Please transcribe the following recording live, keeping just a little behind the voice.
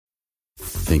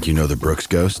Think you know the Brooks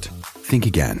Ghost? Think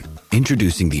again.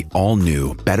 Introducing the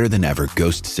all-new, better-than-ever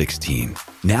Ghost 16.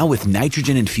 Now with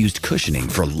nitrogen-infused cushioning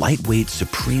for lightweight,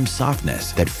 supreme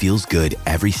softness that feels good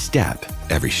every step,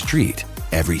 every street,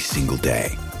 every single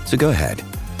day. So go ahead,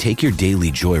 take your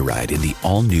daily joyride in the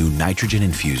all-new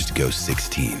nitrogen-infused Ghost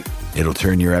 16. It'll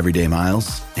turn your everyday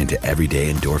miles into everyday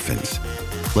endorphins.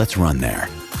 Let's run there.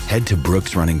 Head to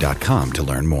brooksrunning.com to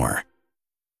learn more.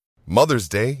 Mother's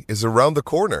Day is around the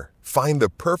corner. Find the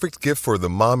perfect gift for the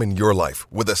mom in your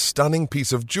life with a stunning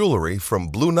piece of jewelry from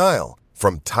Blue Nile.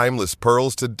 From timeless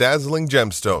pearls to dazzling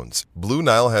gemstones, Blue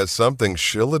Nile has something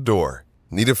she'll adore.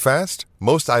 Need it fast?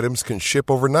 Most items can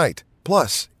ship overnight.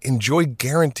 Plus, enjoy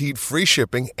guaranteed free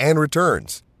shipping and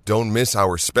returns. Don't miss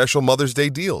our special Mother's Day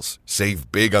deals.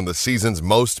 Save big on the season's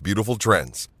most beautiful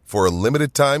trends. For a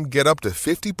limited time, get up to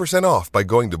 50% off by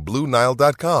going to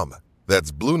BlueNile.com.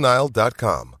 That's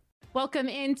BlueNile.com. Welcome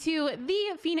into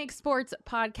the Phoenix Sports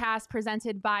Podcast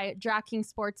presented by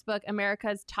DraftKings Sportsbook,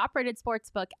 America's top-rated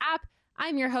sportsbook app.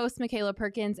 I'm your host, Michaela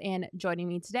Perkins, and joining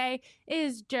me today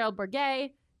is Gerald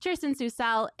Bourguet, Tristan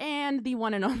Susel, and the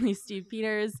one and only Steve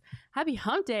Peters. Happy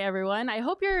Hump Day, everyone! I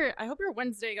hope your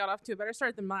Wednesday got off to a better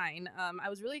start than mine. I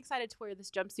was really excited to wear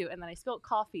this jumpsuit, and then I spilled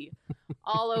coffee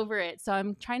all over it, so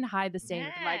I'm trying to hide the stain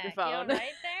with the microphone. Right there?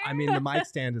 I mean, the mic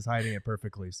stand is hiding it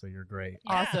perfectly, so you're great.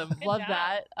 Yeah, awesome, love job.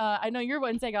 that. I know your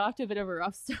Wednesday got off to a bit of a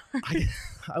rough start.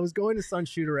 I was going to Sun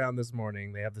Shoot Around this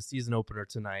morning. They have the season opener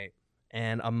tonight.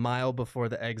 And a mile before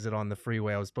the exit on the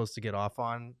freeway I was supposed to get off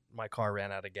on, my car ran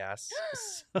out of gas.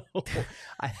 So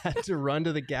I had to run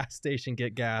to the gas station,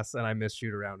 get gas, and I missed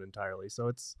shoot around entirely. So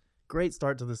it's great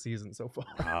start to the season so far.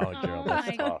 Wow, Gerald,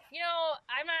 that's tough. You know,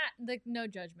 I'm not no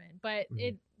judgment, but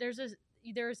there's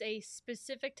a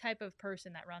specific type of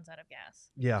person that runs out of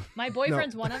gas. Yeah. My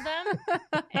boyfriend's one of them,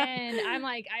 and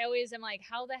I always am like,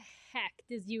 how the heck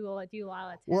do you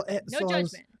allow it to happen? No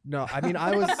judgment.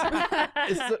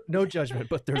 No judgment,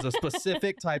 but there's a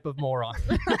specific type of moron.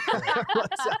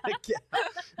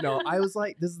 No, I was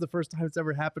like, this is the first time it's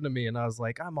ever happened to me, and I was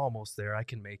like, I'm almost there. I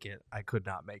can make it. I could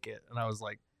not make it, and I was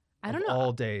like, I don't know.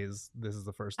 All days, this is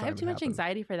the first time. I have too much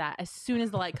anxiety for that. As soon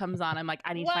as the light comes on, I'm like,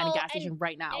 I need to find a gas station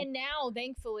right now. And now,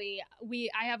 thankfully,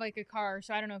 I have like a car,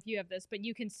 so I don't know if you have this, but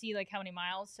you can see like how many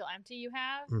miles till empty you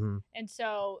have, and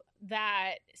so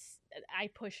that I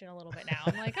push it a little bit now.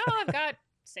 I'm like, oh, I've got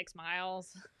 6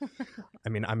 miles. I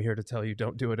mean, I'm here to tell you,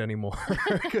 don't do it anymore.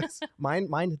 Because mine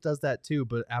does that too,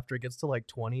 but after it gets to like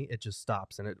 20, it just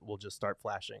stops and it will just start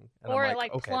flashing. And or I'm it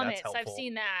like okay, plummets. I've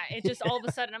seen that. It just all of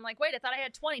a sudden, I'm like, wait, I thought I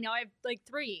had 20. Now I have like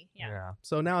 3. Yeah.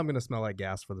 So now I'm going to smell like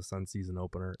gas for the Sun season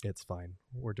opener. It's fine.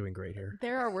 We're doing great here.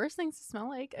 There are worse things to smell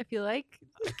like, I feel like.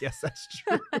 I guess that's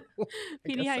true.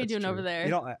 PD, how you doing over there?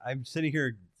 You know, I'm sitting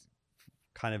here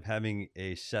kind of having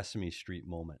a Sesame Street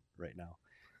moment right now.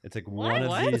 It's like one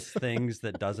of these things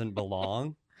that doesn't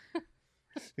belong.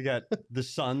 We got the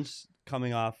Suns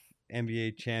coming off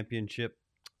NBA championship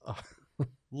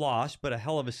loss, but a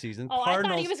hell of a season. Oh,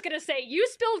 Cardinals, I thought he was going to say, you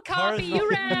spilled coffee, you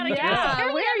ran out of gas.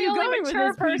 Yeah, where are you going with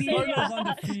this, PD? Cardinals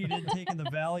undefeated, taking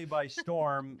the Valley by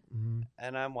storm,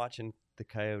 and I'm watching the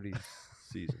Coyotes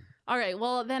season. All right,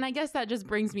 well, then I guess that just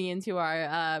brings me into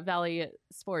our Valley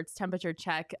Sports temperature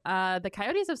check. The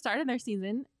Coyotes have started their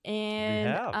season,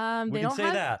 and they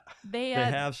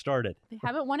have started. They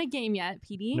haven't won a game yet,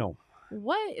 PD. No.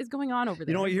 What is going on over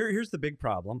there? You know, here's the big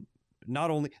problem. Not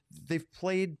only they've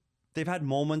had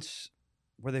moments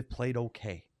where they've played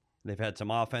okay. They've had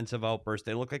some offensive outbursts.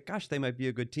 They look like, gosh, they might be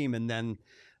a good team, and then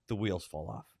the wheels fall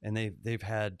off. And they've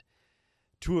had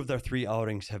 2 of their 3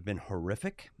 outings have been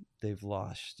horrific. They've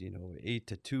lost,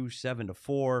 8-2,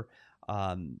 7-4.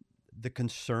 The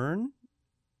concern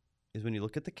is when you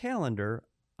look at the calendar,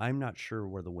 I'm not sure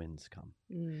where the wins come.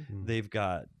 They've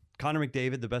got Connor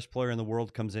McDavid, the best player in the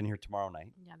world, comes in here tomorrow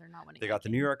night. Yeah, they're not winning. They got the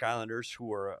New York Islanders,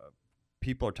 who are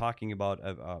people are talking about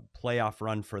a playoff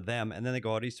run for them, and then they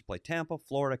go out east to play Tampa,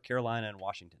 Florida, Carolina, and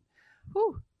Washington.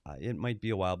 Whew. It might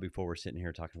be a while before we're sitting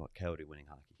here talking about Coyote winning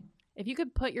hockey. If you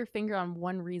could put your finger on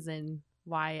one reason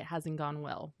why it hasn't gone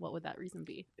well, what would that reason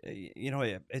be?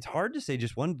 It's hard to say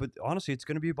just one, but honestly, it's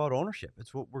going to be about ownership.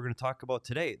 It's what we're going to talk about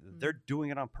today. They're doing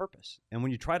it on purpose. And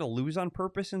when you try to lose on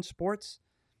purpose in sports,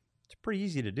 it's pretty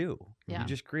easy to do. Yeah. You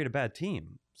just create a bad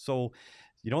team. So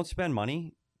you don't spend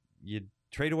money. You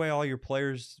trade away all your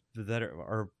players that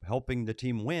are helping the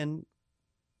team win.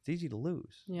 It's easy to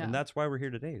lose. Yeah. And that's why we're here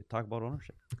today, to talk about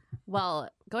ownership. Well,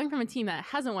 going from a team that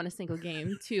hasn't won a single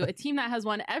game to a team that has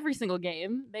won every single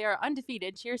game, they are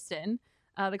undefeated. Cheerston.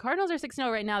 The Cardinals are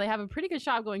 6-0 right now. They have a pretty good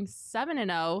shot of going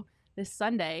 7-0 this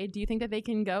Sunday. Do you think that they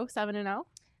can go 7-0?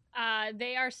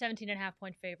 They are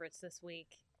 17.5-point favorites this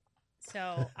week.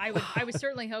 So I would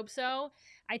certainly hope so.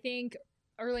 I think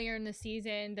earlier in the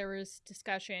season, there was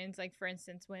discussions, like, for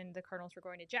instance, when the Cardinals were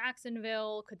going to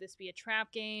Jacksonville, could this be a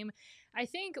trap game? I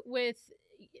think with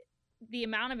the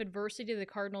amount of adversity the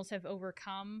Cardinals have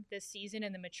overcome this season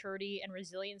and the maturity and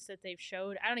resilience that they've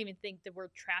showed, I don't even think the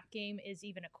word trap game is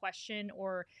even a question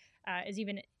or is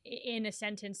even in a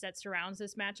sentence that surrounds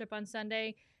this matchup on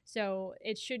Sunday. So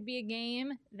it should be a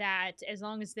game that, as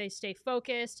long as they stay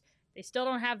focused, they still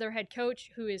don't have their head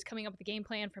coach, who is coming up with a game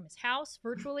plan from his house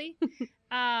virtually.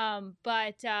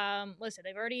 But listen,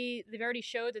 they've already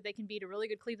showed that they can beat a really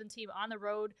good Cleveland team on the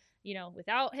road,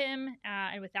 without him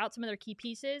and without some of their key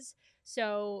pieces.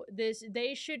 So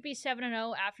they should be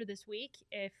 7-0 after this week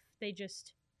if they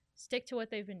just stick to what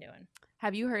they've been doing.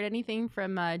 Have you heard anything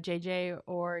from JJ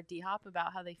or D-Hop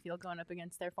about how they feel going up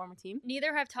against their former team?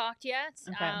 Neither have talked yet.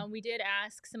 Okay. We did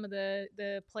ask some of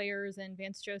the players and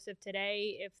Vance Joseph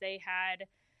today if they had,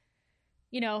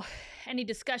 any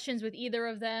discussions with either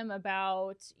of them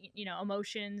about,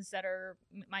 emotions that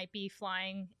might be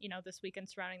flying, this weekend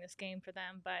surrounding this game for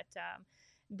them. But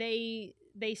they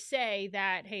say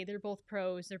that, hey, they're both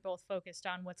pros. They're both focused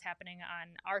on what's happening on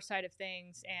our side of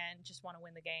things and just want to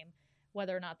win the game.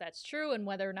 Whether or not that's true and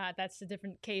whether or not that's a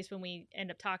different case when we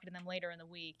end up talking to them later in the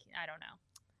week, I don't know.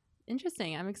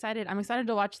 Interesting. I'm excited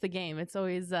to watch the game. It's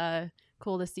always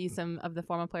cool to see some of the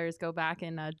former players go back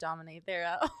and dominate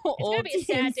their old It's going to be teams.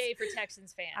 a sad day for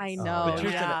Texans fans. I know. But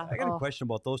Yeah. I got a question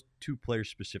about those two players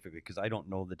specifically, because I don't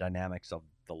know the dynamics of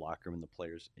the locker room and the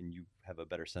players, and you have a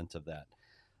better sense of that.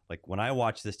 Like, when I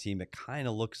watch this team, it kind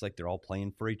of looks like they're all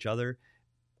playing for each other,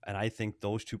 and I think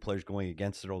those two players going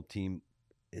against their old team,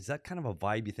 is that kind of a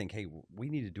vibe you think, hey, we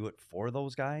need to do it for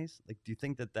those guys? Like, do you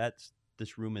think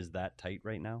this room is that tight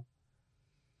right now?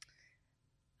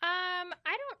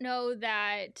 I don't know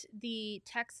that the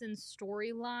Texans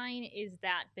storyline is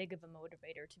that big of a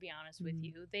motivator, to be honest with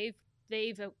you.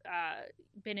 They've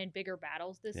been in bigger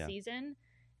battles this season.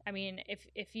 I mean,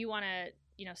 if you want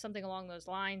to, something along those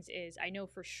lines is, I know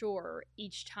for sure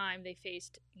each time they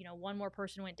faced, one more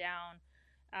person went down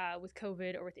with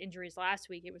COVID or with injuries last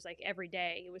week, it was like every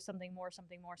day it was something more.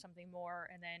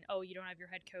 And then, oh, you don't have your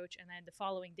head coach. And then the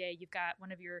following day, you've got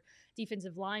one of your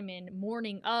defensive linemen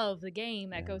morning of the game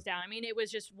that goes down. I mean, it was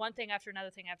just one thing after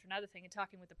another thing after another thing. And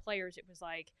talking with the players, it was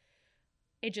like,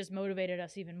 it just motivated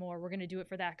us even more. We're going to do it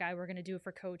for that guy. We're going to do it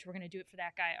for coach. We're going to do it for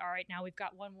that guy. All right, now we've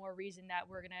got one more reason that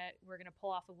we're going to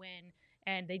pull off a win.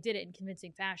 And they did it in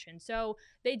convincing fashion. So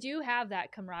they do have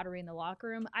that camaraderie in the locker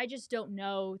room. I just don't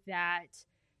know that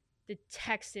the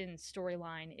Texans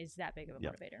storyline is that big of a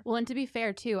motivator. Well, and to be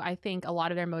fair, too, I think a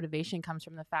lot of their motivation comes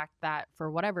from the fact that,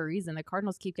 for whatever reason, the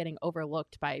Cardinals keep getting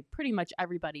overlooked by pretty much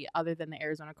everybody other than the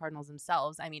Arizona Cardinals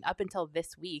themselves. I mean, up until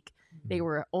this week, they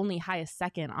were only highest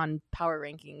second on power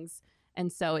rankings.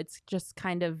 And so it's just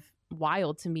kind of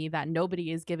wild to me that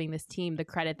nobody is giving this team the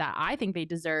credit that I think they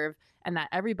deserve and that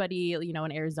everybody,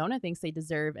 in Arizona thinks they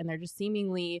deserve. And they're just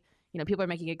seemingly, people are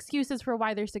making excuses for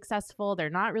why they're successful. They're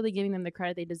not really giving them the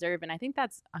credit they deserve. And I think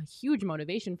that's a huge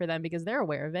motivation for them because they're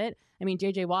aware of it. I mean,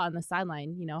 JJ Watt on the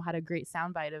sideline, had a great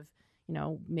soundbite of,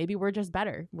 maybe we're just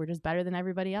better. We're just better than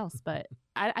everybody else. But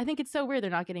I think it's so weird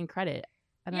they're not getting credit.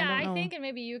 And I think, and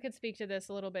maybe you could speak to this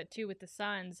a little bit too with the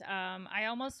Suns. I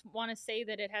almost want to say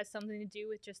that it has something to do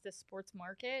with just the sports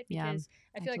market because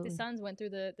I feel like the Suns went through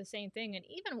the same thing. And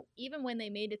even when they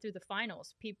made it through the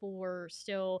finals, people were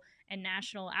still, and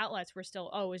national outlets were still,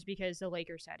 it was because the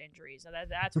Lakers had injuries. So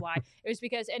that's why. It was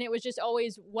because, and it was just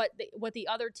always what the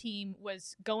other team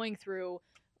was going through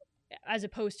as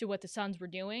opposed to what the Suns were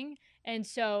doing. And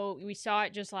so we saw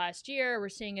it just last year. We're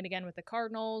seeing it again with the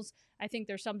Cardinals. I think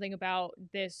there's something about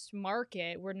this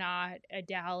market. We're not a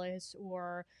Dallas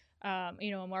or, a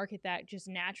market that just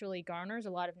naturally garners a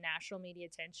lot of national media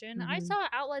attention. I saw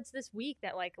outlets this week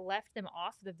that left them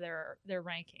off of their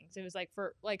rankings. It was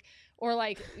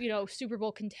Super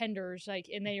Bowl contenders,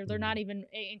 and they're not even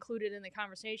included in the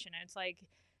conversation. And it's like,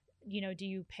 do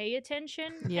you pay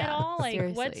attention at all?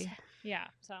 Seriously.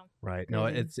 So. Right. No,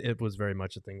 it was very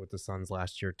much a thing with the Suns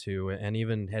last year too. And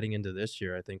even heading into this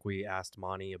year, I think we asked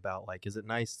Monty about is it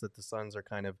nice that the Suns are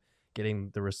kind of getting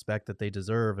the respect that they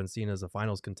deserve and seen as a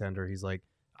finals contender? He's like,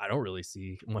 I don't really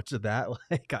see much of that.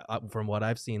 From what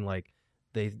I've seen,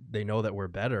 they know that we're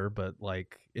better, but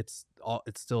it's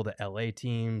still the LA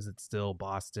teams. It's still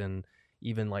Boston.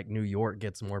 Even New York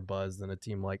gets more buzz than a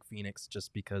team like Phoenix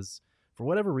just because, for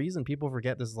whatever reason, people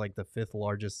forget this is the 5th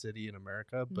largest city in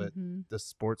America, but the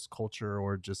sports culture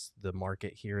or just the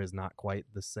market here is not quite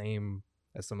the same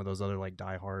as some of those other like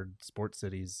diehard sports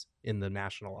cities in the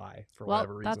national eye for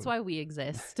whatever reason. That's why we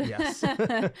exist. Yes,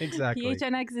 exactly.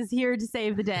 PHNX is here to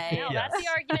save the day. No, Yes. that's the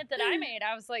argument that I made.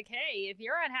 I was like, hey, if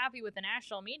you're unhappy with the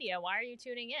national media, why are you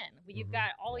tuning in? You've got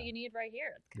all you need right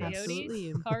here. Coyotes,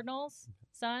 Absolutely. Cardinals,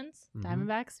 Suns.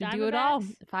 Diamondbacks, we do it all.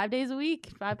 Diamondbacks. 5 days a week,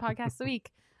 5 podcasts a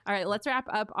week. All right, let's wrap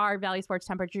up our Valley Sports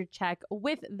temperature check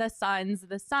with the Suns.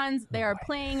 The Suns, they are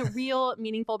playing real,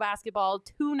 meaningful basketball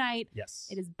tonight. Yes.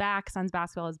 It is back. Suns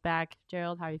basketball is back.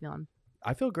 Gerald, how are you feeling?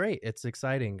 I feel great. It's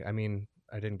exciting. I mean,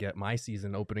 I didn't get my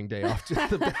season opening day off to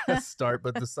the best start,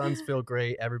 but the Suns feel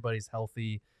great. Everybody's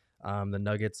healthy. The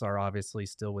Nuggets are obviously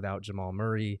still without Jamal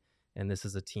Murray, and this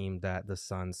is a team that the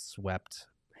Suns swept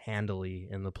handily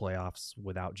in the playoffs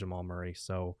without Jamal Murray.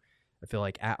 So I feel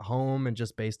like at home and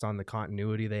just based on the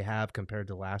continuity they have compared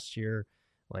to last year,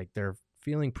 like they're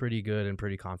feeling pretty good and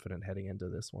pretty confident heading into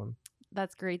this one.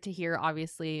 That's great to hear.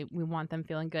 Obviously, we want them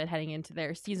feeling good heading into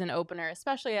their season opener,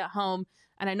 especially at home.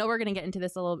 And I know we're going to get into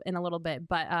this in a little bit,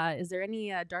 but is there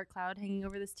any dark cloud hanging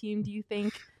over this team, do you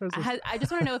think? I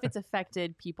just want to know if it's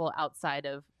affected people outside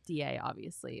of DA,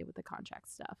 obviously, with the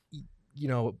contract stuff. You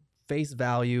know, face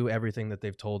value, everything that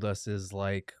they've told us is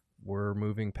like, we're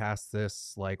moving past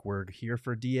this. Like, we're here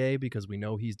for DA because we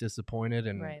know he's disappointed.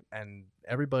 And and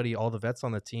everybody, all the vets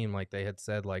on the team, like they had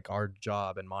said, like our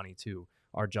job, and Monty too,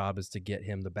 our job is to get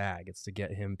him the bag. It's to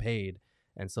get him paid.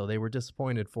 And so they were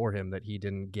disappointed for him that he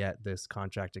didn't get this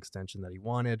contract extension that he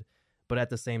wanted. But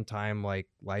at the same time, like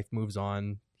life moves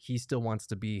on. He still wants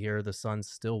to be here. The Suns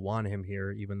still want him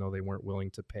here, even though they weren't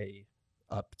willing to pay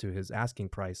up to his asking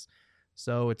price.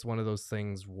 So it's one of those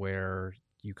things where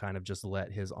you kind of just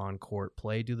let his on-court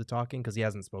play do the talking, because he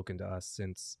hasn't spoken to us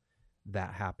since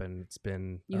that happened. It's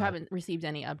been... You haven't received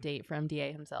any update from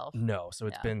DA himself? No. So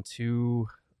it's been 2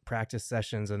 practice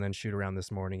sessions and then shoot around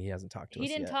this morning. He hasn't talked to us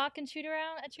yet. He didn't talk and shoot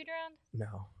around at shoot around?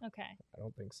 No. Okay. I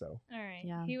don't think so. All right.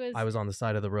 Yeah. I was on the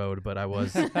side of the road, but I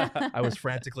was I was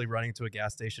frantically running to a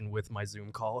gas station with my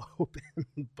Zoom call open.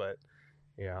 But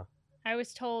yeah. I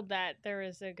was told that there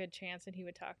is a good chance that he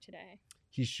would talk today.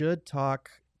 He should talk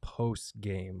post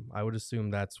game. I would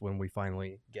assume that's when we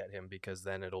finally get him, because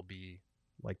then it'll be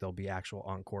like there'll be actual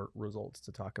on-court results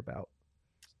to talk about.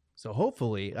 So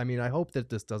hopefully, I mean, I hope that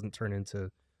this doesn't turn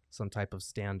into some type of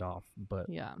standoff, but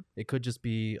it could just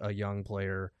be a young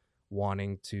player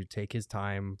wanting to take his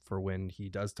time for when he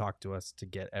does talk to us to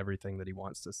get everything that he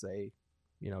wants to say,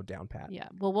 you know, down pat. Yeah.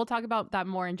 Well, we'll talk about that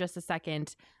more in just a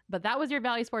second, but that was your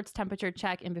Valley Sports temperature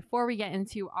check. And before we get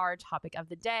into our topic of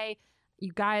the day,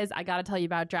 you guys, I got to tell you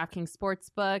about DraftKings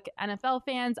Sportsbook. NFL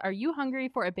fans, are you hungry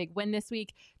for a big win this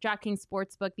week? DraftKings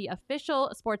Sportsbook, the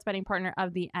official sports betting partner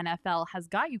of the NFL, has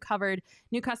got you covered.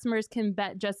 New customers can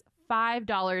bet just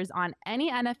 $5 on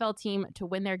any NFL team to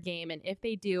win their game. And if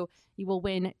they do, you will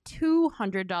win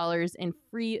 $200 in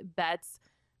free bets.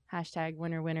 Hashtag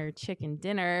winner, winner, chicken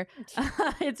dinner.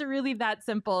 It's really that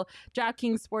simple.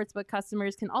 DraftKings Sportsbook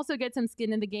customers can also get some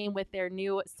skin in the game with their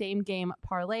new same game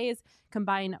parlays.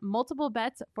 Combine multiple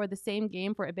bets for the same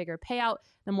game for a bigger payout.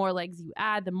 The more legs you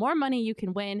add, the more money you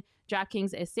can win.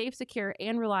 DraftKings is safe, secure,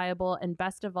 and reliable. And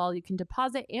best of all, you can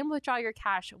deposit and withdraw your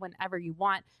cash whenever you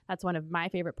want. That's one of my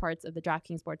favorite parts of the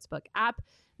DraftKings Sportsbook app.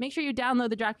 Make sure you download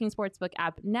the DraftKings Sportsbook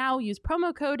app now. Use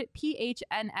promo code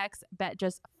PHNX. Bet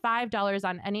just $5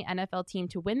 on any NFL team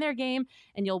to win their game,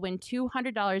 and you'll win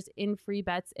 $200 in free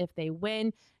bets if they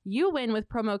win. You win with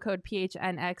promo code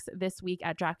PHNX this week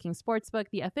at DraftKings Sportsbook,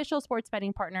 the official sports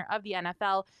betting partner of the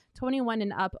NFL. 21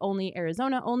 and up only,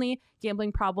 Arizona only.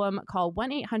 Gambling problem? Call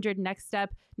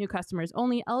 1-800-NEXT-STEP. New customers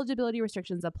only. Eligibility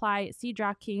restrictions apply. See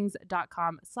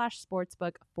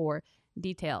DraftKings.com/sportsbook for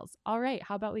details. All right,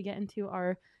 how about we get into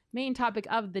our main topic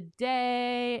of the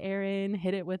day? Aaron,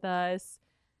 hit it with us.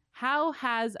 How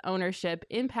has ownership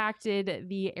impacted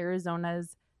the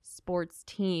Arizona's sports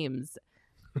teams?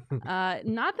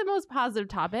 Not the most positive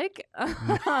topic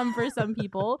for some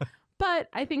people, but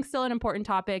I think still an important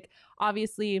topic.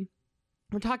 Obviously,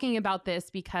 we're talking about this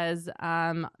because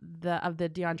the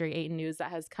DeAndre Ayton news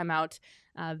that has come out.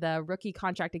 The rookie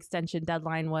contract extension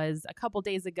deadline was a couple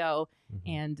days ago,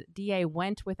 and DA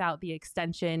went without the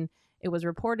extension. It was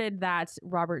reported that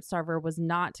Robert Sarver was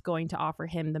not going to offer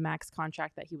him the max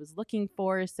contract that he was looking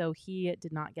for, so he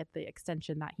did not get the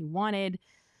extension that he wanted.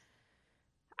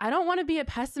 I don't want to be a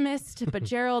pessimist, but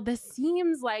Gerald, this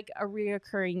seems like a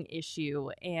reoccurring issue.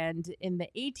 And in the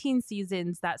 18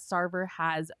 seasons that Sarver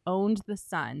has owned the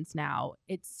Suns now,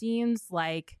 it seems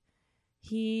like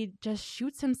he just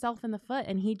shoots himself in the foot,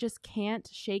 and he just can't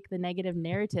shake the negative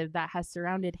narrative that has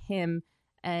surrounded him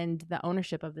and the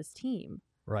ownership of this team.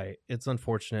 Right. It's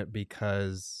unfortunate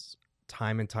because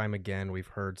time and time again, we've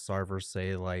heard Sarver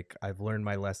say, like, I've learned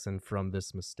my lesson from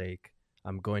this mistake.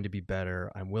 I'm going to be better.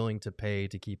 I'm willing to pay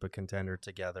to keep a contender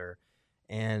together.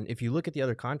 And if you look at the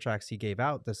other contracts he gave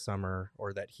out this summer,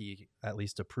 or that he at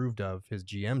least approved of his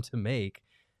GM to make,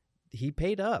 he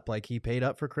paid up. Like, he paid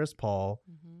up for Chris Paul.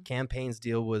 Cam Payne's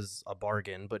deal was a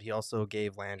bargain, but he also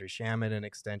gave Landry Shamet an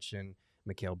extension,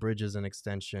 Mikal Bridges an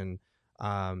extension.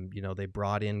 They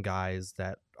brought in guys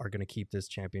that are going to keep this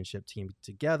championship team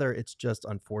together. It's just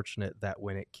unfortunate that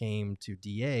when it came to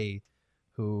DA,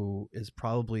 who is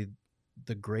probably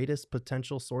the greatest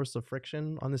potential source of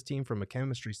friction on this team from a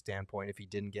chemistry standpoint, if he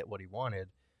didn't get what he wanted,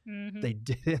 they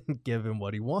didn't give him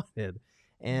what he wanted.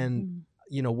 And,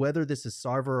 whether this is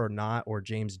Sarver or not, or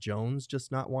James Jones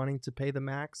just not wanting to pay the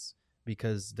max,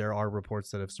 because there are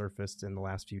reports that have surfaced in the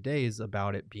last few days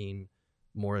about it being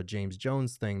more a James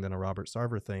Jones thing than a Robert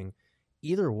Sarver thing.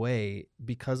 Either way,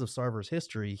 because of Sarver's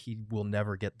history, he will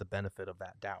never get the benefit of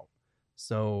that doubt.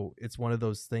 So it's one of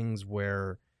those things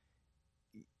where,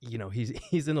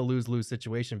 he's in a lose-lose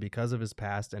situation because of his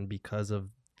past and because of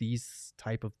these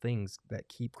type of things that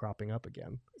keep cropping up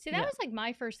again. See, that was like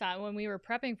my first thought when we were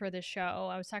prepping for this show.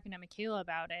 I was talking to Michaela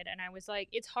about it, and I was like,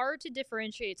 it's hard to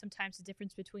differentiate sometimes the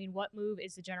difference between what move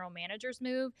is the general manager's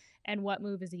move and what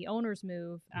move is the owner's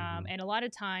move. And a lot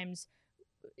of times,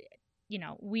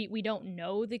 we don't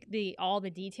know the all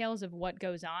the details of what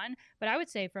goes on. But I would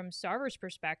say from Sarver's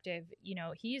perspective,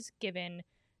 he's given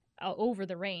over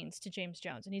the reins to James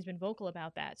Jones, and he's been vocal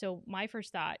about that. So my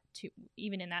first thought, to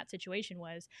even in that situation,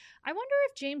 was, I wonder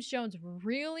if James Jones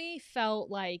really felt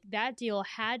like that deal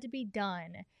had to be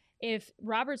done. If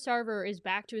Robert Sarver is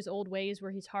back to his old ways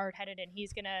where he's hard-headed and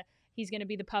he's gonna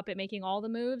be the puppet making all the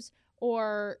moves,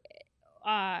 or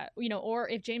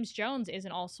if James Jones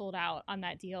isn't all sold out on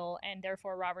that deal, and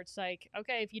therefore Robert's like,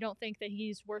 okay, if you don't think that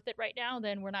he's worth it right now,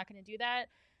 then we're not going to do that.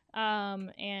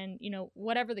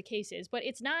 Whatever the case is, but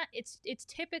it's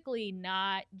typically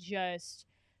not just,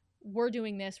 we're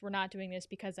doing this, we're not doing this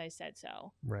because I said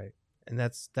so. Right. And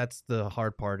that's the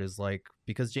hard part, is like,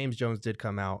 because James Jones did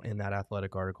come out in that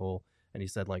Athletic article and he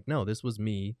said, like, no, this was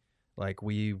me. Like,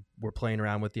 we were playing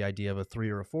around with the idea of a 3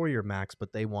 or a 4 year max,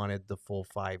 but they wanted the full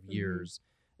 5 years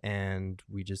and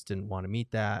we just didn't want to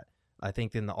meet that. I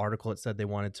think in the article it said they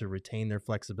wanted to retain their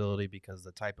flexibility because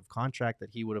the type of contract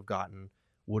that he would have gotten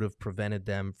would have prevented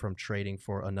them from trading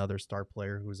for another star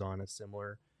player who's on a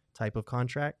similar type of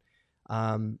contract,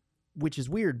 which is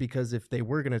weird, because if they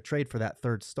were going to trade for that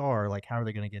third star, like, how are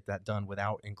they going to get that done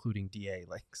without including DA?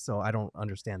 Like, so I don't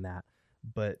understand that.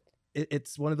 But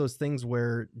it's one of those things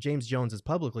where James Jones is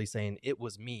publicly saying it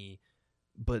was me,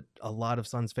 but a lot of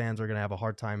Suns fans are going to have a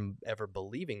hard time ever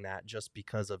believing that, just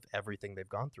because of everything they've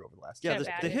gone through over the last year.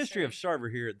 Yeah, the history of Sarver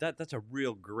here, that's a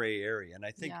real gray area. And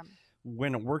I think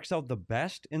when it works out the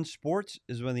best in sports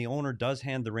is when the owner does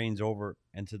hand the reins over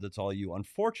and says, it's all you.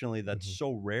 Unfortunately, that's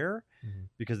so rare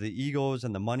because the egos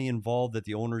and the money involved that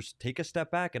the owners take a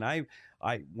step back. And I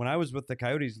when I was with the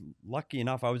Coyotes, lucky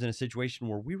enough, I was in a situation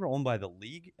where we were owned by the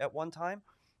league at one time.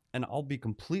 And I'll be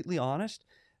completely honest,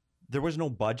 there was no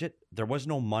budget, there was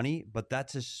no money, but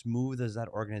that's as smooth as that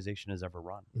organization has ever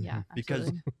run. Yeah,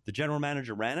 because the general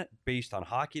manager ran it based on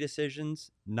hockey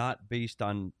decisions, not based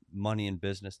on money and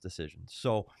business decisions.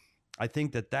 So I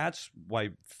think that's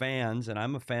why fans, and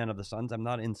I'm a fan of the Suns, I'm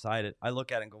not inside it, I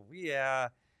look at it and go, yeah,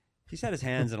 he's had his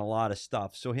hands in a lot of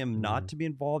stuff. So him not to be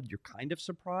involved, you're kind of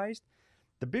surprised.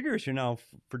 The bigger issue now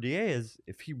for DA is,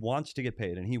 if he wants to get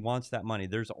paid and he wants that money,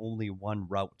 there's only one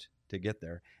route to get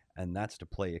there. And that's to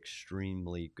play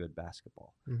extremely good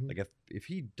basketball. Like, if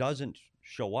he doesn't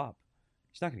show up,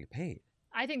 he's not going to get paid.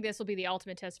 I think this will be the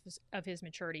ultimate test of his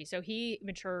maturity. So he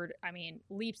matured,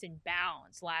 leaps and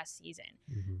bounds last season.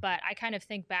 But I kind of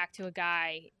think back to a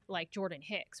guy like Jordan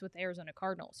Hicks with the Arizona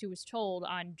Cardinals, who was told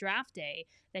on draft day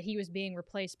that he was being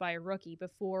replaced by a rookie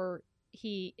before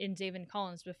Zaven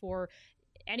Collins, before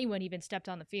anyone even stepped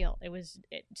on the field.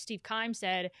 Steve Keim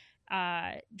said,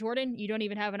 Jordan, you don't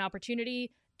even have an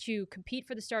opportunity to compete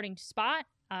for the starting spot.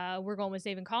 We're going with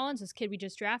Zaven Collins, this kid we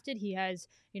just drafted. He has,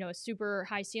 a super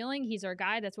high ceiling. He's our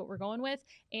guy. That's what we're going with.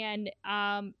 And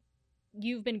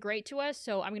you've been great to us,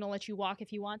 so I'm going to let you walk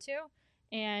if you want to.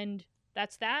 And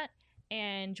that's that.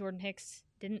 And Jordan Hicks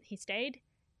didn't. He stayed,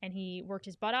 and he worked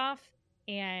his butt off.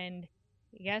 And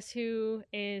guess who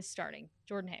is starting?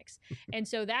 Jordan Hicks. And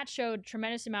so that showed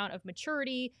tremendous amount of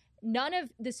maturity. None of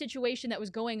the situation that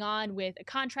was going on with a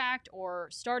contract or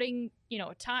starting,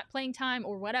 playing time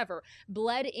or whatever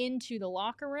bled into the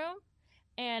locker room.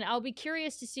 And I'll be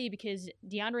curious to see, because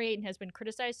DeAndre Ayton has been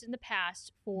criticized in the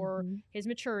past for his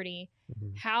maturity,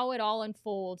 how it all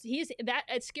unfolds.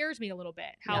 It scares me a little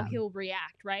bit how he'll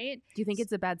react, right? Do you think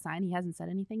it's a bad sign he hasn't said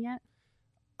anything yet?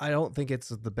 I don't think it's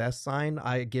the best sign.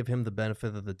 I give him the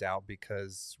benefit of the doubt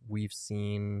because we've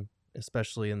seen,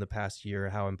 especially in the past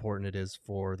year, how important it is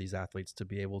for these athletes to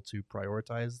be able to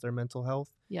prioritize their mental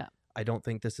health. Yeah. I don't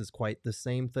think this is quite the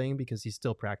same thing because he's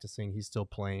still practicing, he's still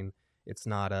playing. It's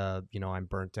not I'm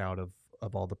burnt out of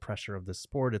all the pressure of this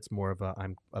sport. It's more of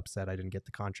I'm upset I didn't get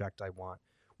the contract I want,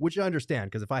 which I understand,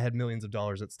 because if I had millions of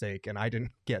dollars at stake and I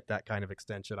didn't get that kind of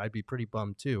extension, I'd be pretty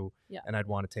bummed too. Yeah. And I'd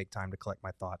want to take time to collect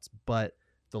my thoughts. But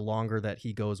the longer that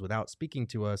he goes without speaking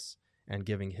to us and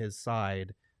giving his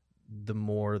side, the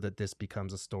more that this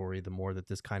becomes a story, the more that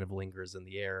this kind of lingers in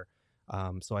the air.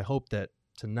 So I hope that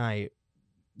tonight,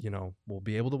 we'll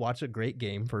be able to watch a great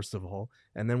game, first of all,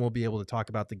 and then we'll be able to talk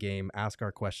about the game, ask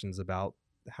our questions about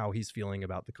how he's feeling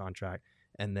about the contract,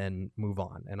 and then move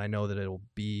on. And I know that it'll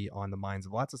be on the minds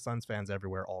of lots of Suns fans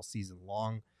everywhere all season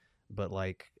long, but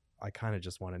I kind of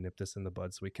just want to nip this in the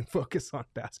bud so we can focus on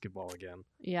basketball again.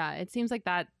 Yeah, it seems like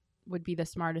that would be the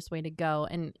smartest way to go.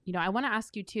 And, I want to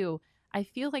ask you too, I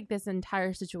feel like this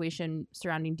entire situation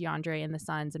surrounding DeAndre and the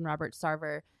Suns and Robert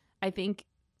Sarver, I think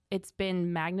it's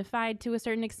been magnified to a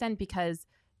certain extent because,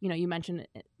 you mentioned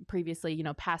previously,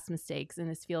 past mistakes. And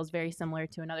this feels very similar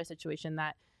to another situation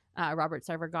that Robert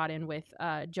Sarver got in with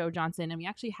Joe Johnson. And we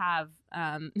actually have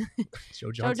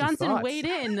Joe Johnson weighed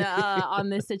in on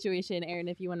this situation. Aaron,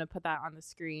 if you want to put that on the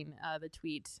screen, the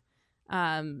tweet.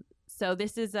 So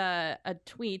this is a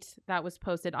tweet that was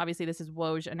posted. Obviously, this is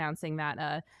Woj announcing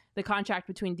that the contract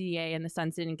between DA and the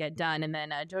Suns didn't get done. And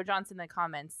then Joe Johnson in the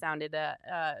comments sounded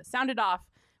off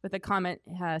with a comment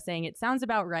saying, "It sounds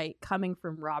about right coming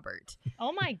from Robert."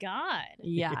 Oh my God.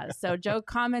 Yeah. So Joe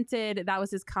commented, that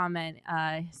was his comment,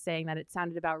 saying that it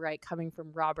sounded about right coming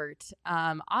from Robert.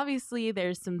 Obviously,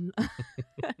 there's some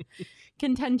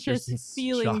contentious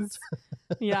feelings.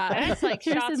 Yeah. That's like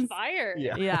shots fired.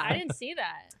 Yeah. I didn't see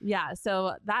that. Yeah.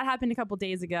 So that happened a couple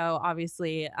days ago.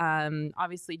 Obviously,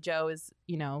 Joe is,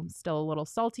 still a little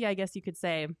salty, I guess you could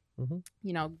say,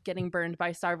 getting burned by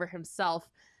Sarver himself.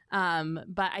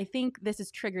 But I think this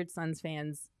has triggered Suns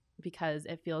fans because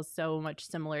it feels so much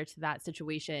similar to that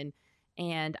situation.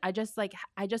 And I just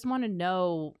want to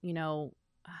know,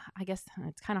 I guess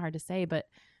it's kind of hard to say, but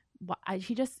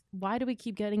why do we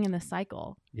keep getting in this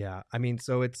cycle? Yeah. I mean,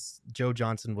 so it's Joe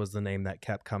Johnson was the name that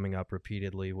kept coming up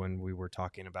repeatedly when we were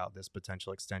talking about this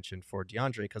potential extension for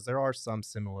DeAndre, because there are some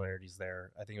similarities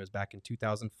there. I think it was back in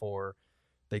 2004.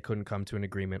 They couldn't come to an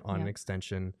agreement on an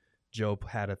extension. Joe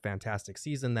had a fantastic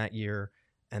season that year.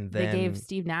 And then they gave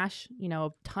Steve Nash, a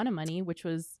ton of money, which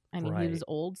was, he was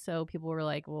old. So people were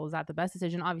like, well, is that the best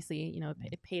decision? Obviously,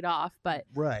 it paid off, but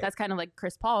that's kind of like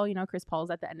Chris Paul. Chris Paul's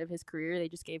at the end of his career. They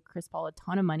just gave Chris Paul a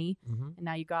ton of money. And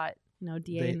now you got,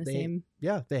 DA in the same.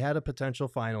 Yeah, they had a potential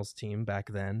finals team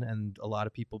back then. And a lot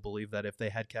of people believe that if they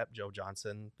had kept Joe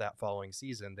Johnson that following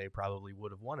season, they probably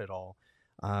would have won it all.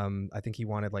 I think he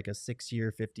wanted like a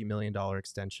 6-year, $50 million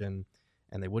extension,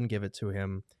 and they wouldn't give it to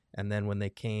him. And then when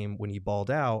he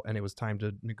balled out and it was time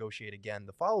to negotiate again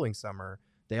the following summer,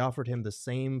 they offered him the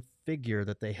same figure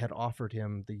that they had offered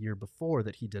him the year before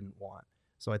that he didn't want.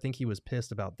 So I think he was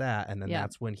pissed about that. And then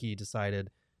that's when he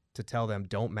decided to tell them,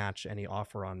 don't match any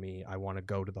offer on me. I want to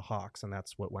go to the Hawks. And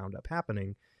that's what wound up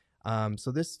happening.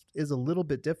 So this is a little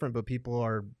bit different, but people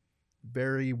are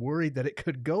very worried that it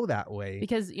could go that way.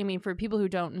 Because, for people who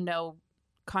don't know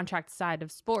contract side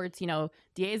of sports, DA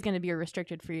is going to be a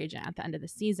restricted free agent at the end of the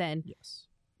season. Yes.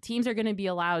 Teams are going to be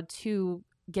allowed to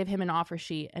give him an offer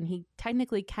sheet, and he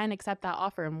technically can accept that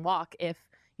offer and walk if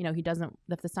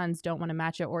the Suns don't want to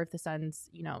match it, or if the Suns,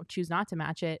 choose not to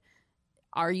match it.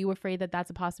 Are you afraid that that's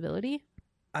a possibility?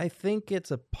 I think it's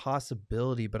a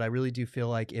possibility, but I really do feel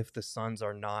like if the Suns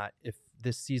if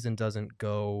this season doesn't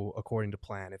go according to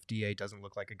plan, if DA doesn't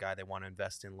look like a guy they want to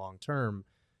invest in long term,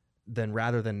 then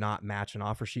rather than not match an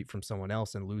offer sheet from someone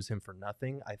else and lose him for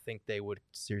nothing, I think they would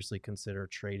seriously consider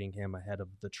trading him ahead of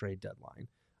the trade deadline.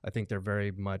 I think they're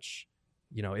very much,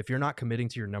 if you're not committing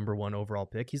to your number one overall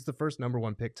pick, he's the first number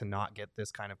one pick to not get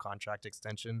this kind of contract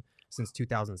extension since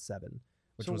 2007,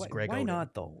 which was Greg Oden. Why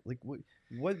not though? Like,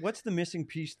 what's the missing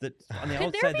piece that on the Could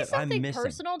outside there be that I'm something missing?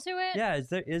 personal to it? Yeah,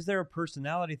 is there a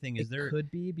personality thing? Could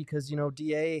be because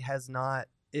DA has not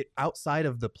outside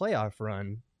of the playoff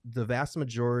run. The vast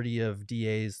majority of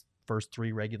DA's first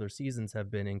 3 regular seasons have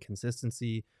been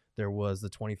inconsistency. There was the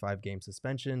 25-game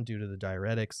suspension due to the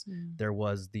diuretics. There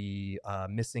was the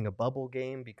missing a bubble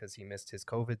game because he missed his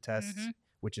COVID tests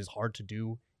which is hard to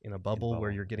do in a bubble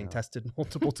where you're getting yeah. tested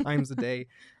multiple times a day.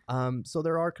 So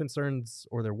there were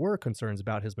concerns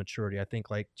about his maturity. I think,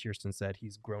 like Kirsten said,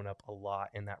 he's grown up a lot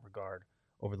in that regard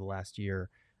over the last year.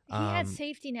 He had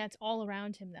safety nets all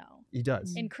around him, though. He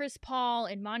does. And Chris Paul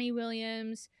and Monty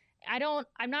Williams.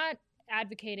 I'm not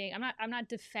advocating. I'm not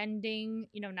defending,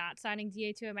 not signing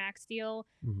DA to a max deal,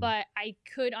 but I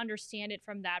could understand it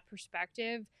from that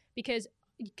perspective, because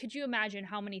could you imagine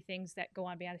how many things that go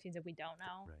on behind the scenes that we don't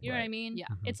know? Right. You know what I mean? Yeah.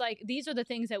 It's like, these are the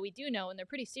things that we do know, and they're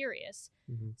pretty serious.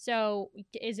 Mm-hmm. So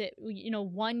is it,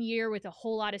 1 year with a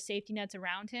whole lot of safety nets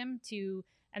around him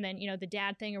and then, the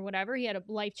dad thing or whatever, he had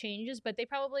life changes, but they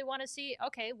probably want to see,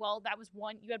 okay, well, that was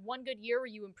you had one good year where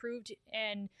you improved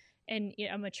and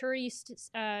a maturity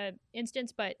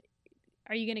instance, but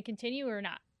are you going to continue or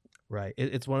not? Right.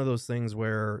 It's one of those things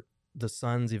where the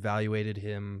Suns evaluated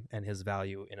him and his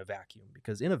value in a vacuum,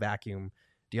 because in a vacuum,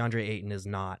 DeAndre Ayton is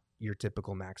not your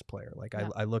typical max player. Like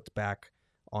I looked back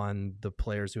on the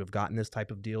players who have gotten this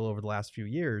type of deal over the last few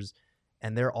years,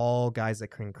 and they're all guys that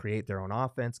can create their own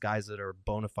offense, guys that are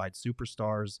bona fide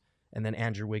superstars. And then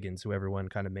Andrew Wiggins, who everyone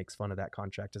kind of makes fun of that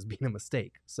contract as being a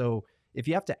mistake. So if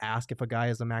you have to ask if a guy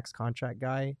is a max contract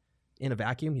guy in a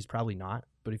vacuum, he's probably not.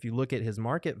 But if you look at his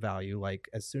market value, like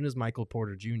as soon as Michael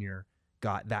Porter Jr.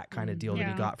 got that kind of deal that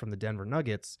he got from the Denver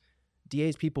Nuggets,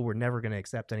 DA's people were never going to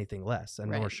accept anything less,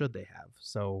 and nor should they have.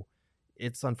 So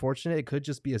it's unfortunate. It could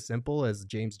just be as simple as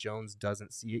James Jones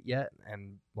doesn't see it yet,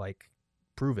 and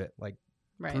prove it.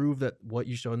 Prove that what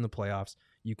you showed in the playoffs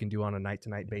you can do on a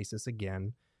night-to-night basis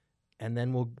again, and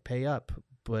then we'll pay up.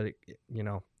 But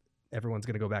everyone's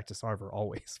going to go back to Sarver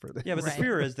always for this. Yeah, but the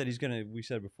fear is that he's going to, we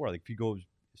said before, if he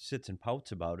sits and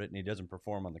pouts about it and he doesn't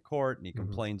perform on the court and he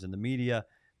complains in the media,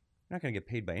 you're not going to get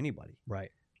paid by anybody.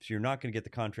 Right. So you're not going to get the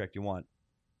contract you want.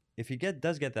 If he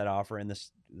does get that offer and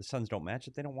the Suns don't match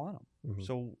it, they don't want him. Mm-hmm.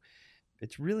 So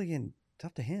it's really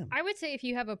tough to him. I would say if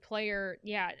you have a player,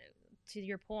 to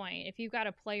your point, if you've got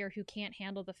a player who can't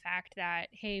handle the fact that,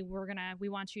 hey, we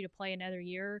want you to play another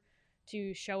year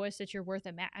to show us that you're worth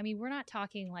we're not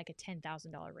talking like a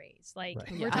 $10,000 raise.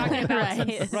 We're talking about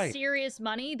some serious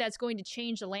money that's going to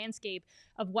change the landscape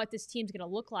of what this team's going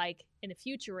to look like in the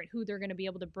future and who they're going to be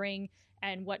able to bring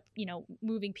and what,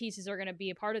 moving pieces are going to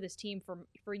be a part of this team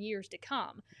for years to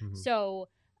come. Mm-hmm. So,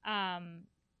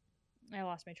 I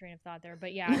lost my train of thought there,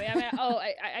 but yeah,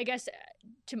 I guess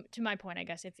to my point, I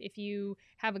guess if you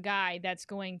have a guy that's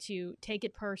going to take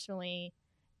it personally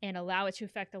and allow it to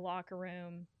affect the locker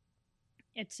room,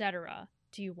 etc.,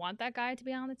 do you want that guy to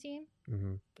be on the team?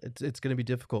 Mm-hmm. It's going to be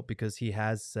difficult because he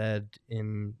has said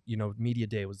in, media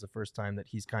day was the first time that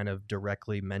he's kind of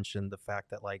directly mentioned the fact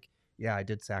that I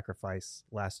did sacrifice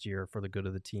last year for the good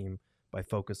of the team by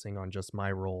focusing on just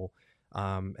my role.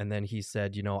 And then he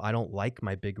said, I don't like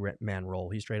my big man role.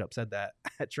 He straight up said that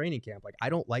at training camp. I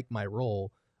don't like my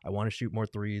role. I want to shoot more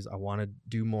threes. I want to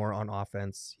do more on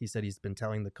offense. He said he's been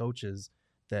telling the coaches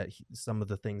that some of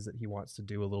the things that he wants to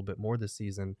do a little bit more this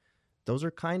season. Those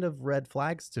are kind of red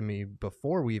flags to me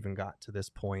before we even got to this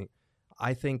point.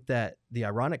 I think that the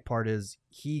ironic part is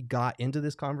he got into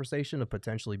this conversation of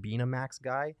potentially being a max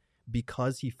guy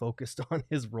because he focused on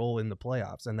his role in the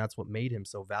playoffs, and that's what made him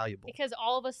so valuable. Because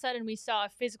all of a sudden we saw a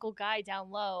physical guy down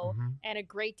low and a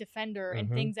great defender and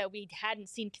things that we hadn't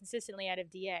seen consistently out of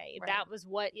DA. Right. That was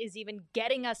what is even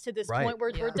getting us to this point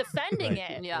where we're defending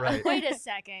it. Yeah. Right. Wait a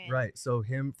second. Right. So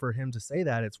for him to say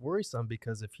that, it's worrisome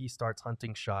because if he starts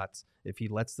hunting shots, if he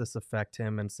lets this affect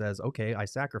him and says, okay, I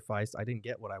sacrificed, I didn't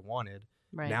get what I wanted.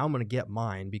 Right. Now I'm going to get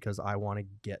mine because I want to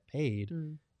get paid.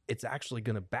 It's actually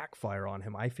going to backfire on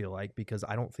him, I feel like, because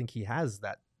I don't think he has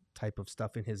that type of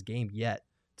stuff in his game yet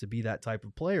to be that type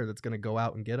of player that's going to go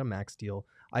out and get a max deal.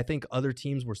 I think other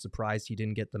teams were surprised he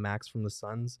didn't get the max from the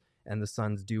Suns, and the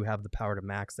Suns do have the power to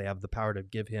max. They have the power to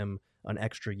give him an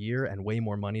extra year and way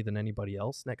more money than anybody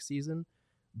else next season.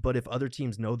 But if other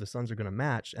teams know the Suns are going to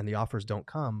match and the offers don't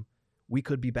come, we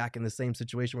could be back in the same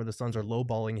situation where the Suns are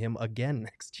lowballing him again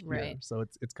next year. Right. So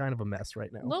it's kind of a mess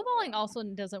right now. Lowballing also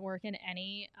doesn't work in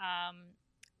any,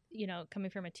 coming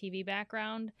from a TV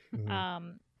background. It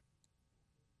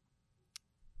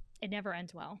never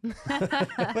ends well.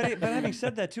 but having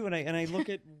said that too, and I look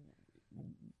at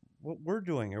what we're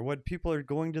doing or what people are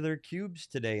going to their cubes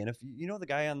today, and if the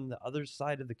guy on the other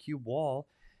side of the cube wall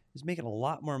is making a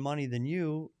lot more money than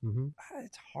you,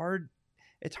 it's hard.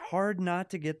 It's hard not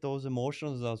to get those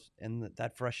emotions and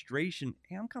that frustration.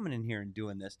 Hey, I'm coming in here and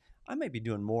doing this. I might be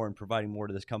doing more and providing more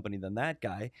to this company than that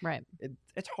guy. Right.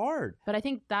 It's hard. But I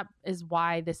think that is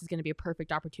why this is going to be a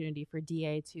perfect opportunity for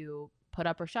DA to put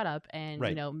up or shut up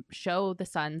and, show the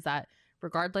Suns that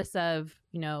regardless of,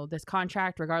 this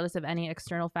contract, regardless of any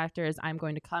external factors, I'm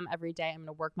going to come every day. I'm going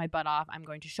to work my butt off. I'm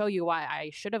going to show you why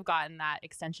I should have gotten that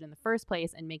extension in the first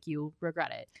place and make you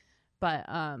regret it. But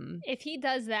if he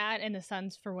does that and the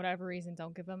Suns, for whatever reason,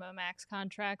 don't give him a max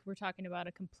contract, we're talking about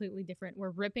a completely different.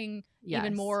 We're ripping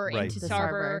even more into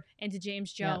Sarver, into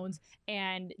James Jones,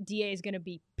 and DA is going to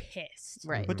be pissed.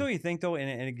 Right. But don't you think, though,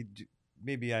 and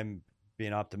maybe I'm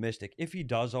being optimistic, if he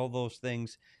does all those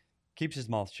things, keeps his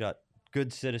mouth shut,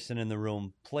 good citizen in the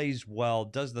room, plays well,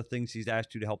 does the things he's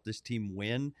asked to help this team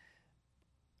win,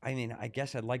 I mean, I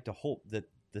guess I'd like to hope that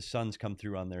the Suns come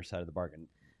through on their side of the bargain.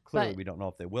 Clearly, we don't know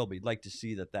if they will, but you'd like to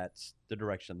see that that's the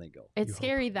direction they go. It's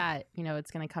scary that,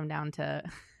 it's going to come down to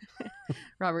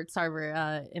Robert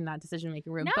Sarver in that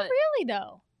decision-making room. Not but really,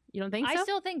 though. You don't think so? I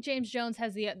still think James Jones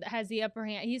has the upper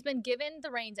hand. He's been given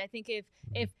the reins. I think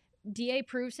if DA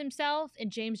proves himself and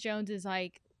James Jones is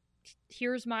like,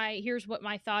 here's what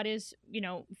my thought is,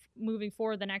 moving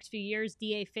forward the next few years,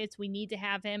 DA fits, we need to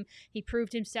have him. He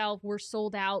proved himself. We're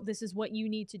sold out. This is what you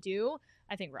need to do.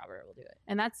 I think Robert will do it.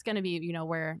 And that's going to be,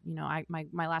 where, my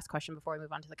last question before we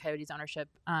move on to the Coyotes ownership,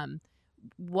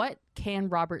 what can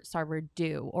Robert Sarver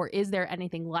do, or is there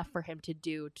anything left for him to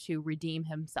do to redeem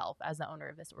himself as the owner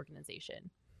of this organization?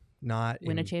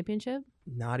 Win a championship?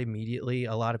 Not immediately.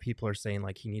 A lot of people are saying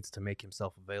like he needs to make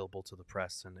himself available to the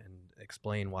press and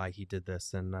explain why he did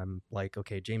this. And I'm like,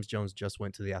 okay, James Jones just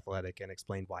went to The Athletic and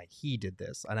explained why he did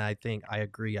this. And I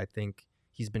agree. I think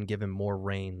he's been given more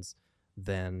reins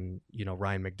than,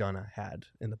 Ryan McDonough had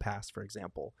in the past, for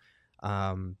example.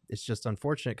 It's just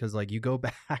unfortunate because like you go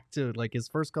back to like his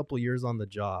first couple of years on the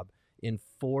job, in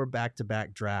 4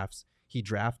 back-to-back drafts, he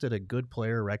drafted a good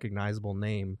player, recognizable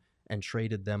name, and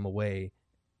traded them away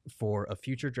for a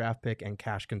future draft pick and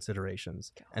cash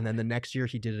considerations. God. And then the next year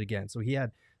he did it again. So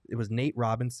it was Nate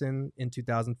Robinson in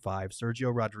 2005,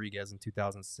 Sergio Rodriguez in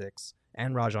 2006,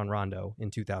 and Rajon Rondo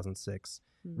in 2006,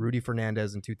 Rudy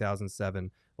Fernandez in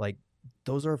 2007. Like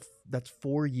that's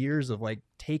 4 years of like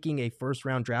taking a first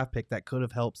round draft pick that could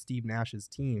have helped Steve Nash's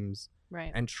teams,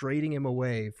 right, and trading him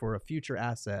away for a future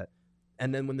asset.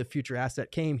 And then when the future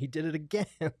asset came, he did it again.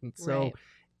 So right.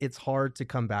 It's hard to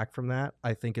come back from that.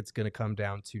 I think it's going to come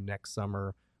down to next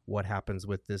summer what happens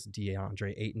with this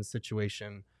DeAndre Ayton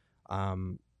situation.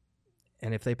 And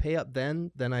if they pay up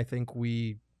then I think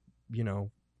we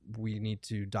need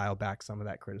to dial back some of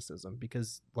that criticism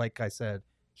because, like I said,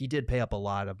 he did pay up a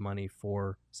lot of money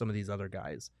for some of these other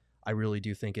guys. I really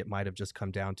do think it might have just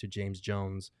come down to James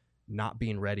Jones not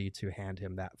being ready to hand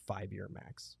him that 5-year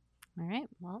max. All right.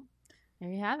 Well,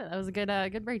 there you have it. That was a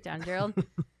good breakdown, Gerald.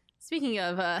 Speaking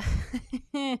of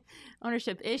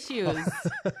ownership issues,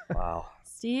 wow.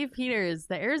 Steve Peters,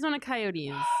 the Arizona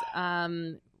Coyotes.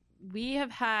 We have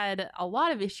had a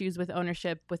lot of issues with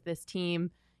ownership with this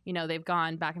team. They've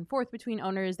gone back and forth between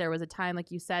owners. There was a time, like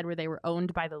you said, where they were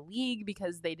owned by the league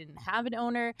because they didn't have an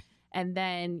owner. And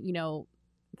then,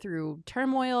 through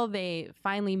turmoil, they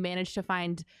finally managed to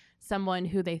find someone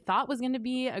who they thought was going to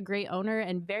be a great owner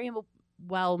and very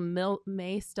well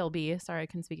may still be. Sorry, I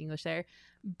couldn't speak English there.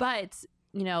 But,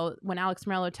 when Alex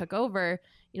Morello took over,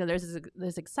 there's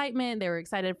this excitement. They were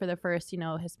excited for the first,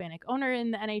 Hispanic owner in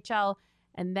the NHL.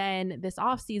 And then this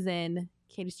offseason,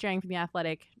 Katie Strang from The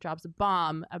Athletic drops a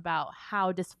bomb about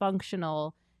how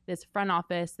dysfunctional this front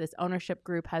office, this ownership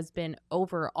group has been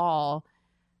overall.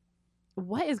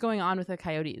 What is going on with the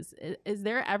Coyotes? Is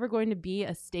there ever going to be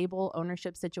a stable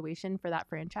ownership situation for that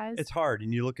franchise? It's hard.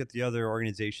 And you look at the other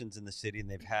organizations in the city and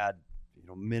they've had,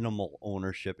 minimal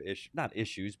ownership not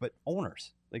issues, but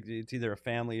owners. Like it's either a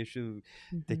family issue.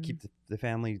 Mm-hmm. They keep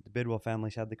the Bidwell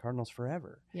family's had the Cardinals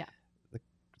forever. Yeah.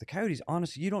 The Coyotes,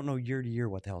 honestly, you don't know year to year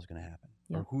what the hell's going to happen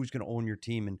or who's going to own your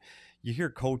team. And you hear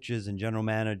coaches and general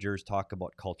managers talk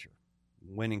about culture,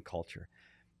 winning culture.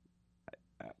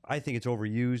 I think it's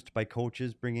overused by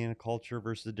coaches bringing in a culture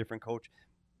versus a different coach.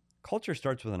 Culture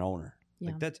starts with an owner.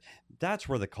 Yeah. Like that's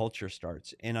where the culture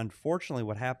starts. And unfortunately,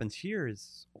 what happens here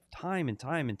is time and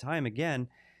time and time again,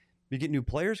 you get new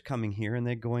players coming here and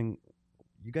they're going,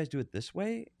 you guys do it this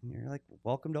way? And you're like,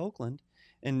 welcome to Oakland.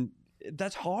 And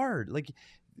that's hard. Like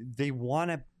they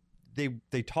want to,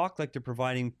 they talk like they're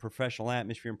providing professional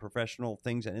atmosphere and professional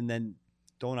things and then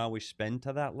don't always spend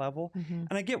to that level. Mm-hmm.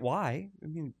 And I get why. I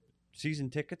mean, season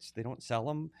tickets, they don't sell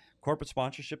them. Corporate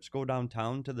sponsorships go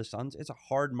downtown to the Suns. It's a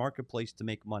hard marketplace to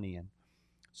make money in.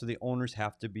 So the owners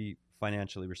have to be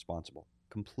financially responsible.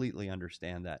 Completely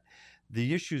understand that.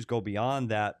 The issues go beyond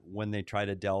that when they try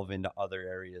to delve into other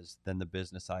areas than the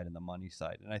business side and the money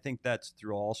side. And I think that's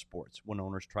through all sports when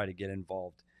owners try to get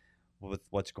involved with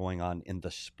what's going on in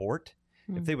the sport.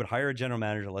 If they would hire a general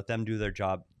manager, let them do their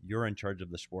job, you're in charge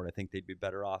of the sport, I think they'd be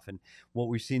better off. And what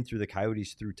we've seen through the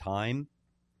Coyotes through time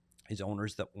is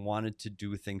owners that wanted to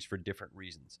do things for different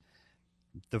reasons.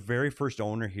 The very first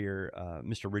owner here,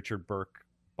 Mr. Richard Burke,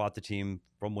 bought the team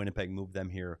from Winnipeg, moved them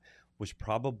here, was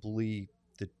probably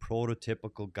the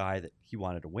prototypical guy that he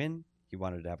wanted to win. He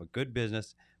wanted to have a good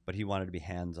business, but he wanted to be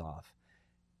hands off.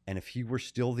 And if he were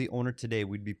still the owner today,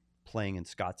 we'd be playing in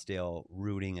Scottsdale,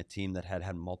 rooting a team that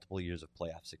had multiple years of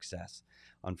playoff success.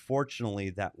 Unfortunately,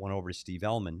 that went over to Steve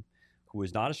Ellman, who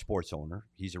is not a sports owner.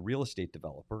 He's a real estate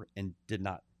developer and did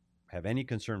not have any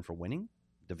concern for winning,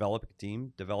 developing a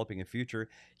team, developing a future.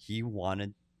 He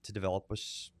wanted to develop a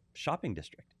shopping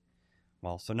district.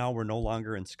 Well, so now we're no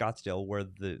longer in Scottsdale where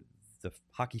the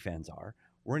hockey fans are.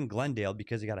 We're in Glendale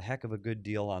because he got a heck of a good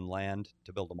deal on land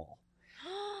to build a mall.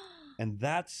 And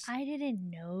that's... I didn't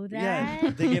know that.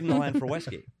 Yeah, they gave him the land for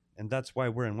Westgate. And that's why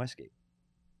we're in Westgate.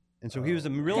 And so he was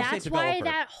a real estate developer. That's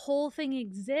why that whole thing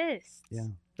exists. Yeah.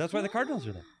 That's why the Cardinals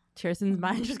are there. Cherson's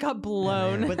mind just got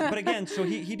blown. But again, so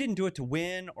he didn't do it to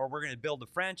win or we're going to build a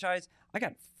franchise. I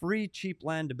got free, cheap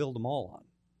land to build a mall on.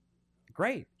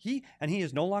 Great. He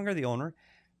is no longer the owner.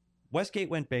 Westgate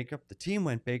went bankrupt. The team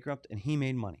went bankrupt and he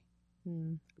made money.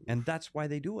 And that's why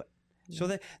they do it. So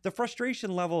the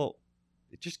frustration level...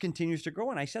 it just continues to grow.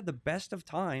 And I said the best of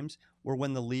times were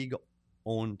when the league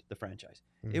owned the franchise.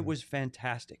 It was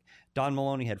fantastic. Don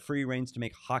Maloney had free reins to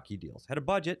make hockey deals. Had a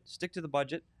budget, stick to the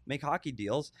budget, make hockey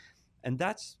deals. And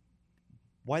that's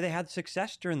why they had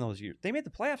success during those years. They made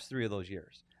the playoffs 3 of those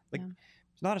years.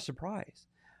 It's not a surprise.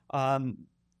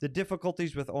 The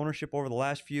difficulties with ownership over the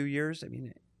last few years, I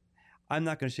mean, I'm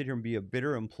not going to sit here and be a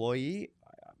bitter employee.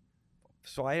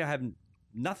 So I haven't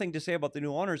nothing to say about the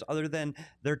new owners other than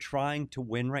they're trying to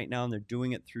win right now and they're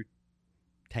doing it through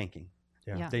tanking.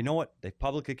 Yeah. They know it. They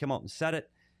publicly come out and said it.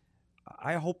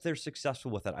 I hope they're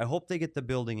successful with it. I hope they get the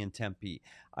building in Tempe.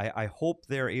 I hope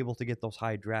they're able to get those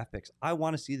high draft picks. I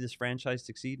want to see this franchise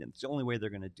succeed, and it's the only way they're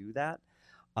going to do that.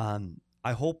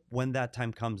 I hope when that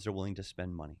time comes, they're willing to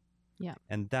spend money. Yeah.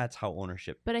 And that's how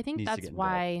ownership But I think needs to that's get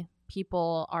why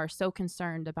people are so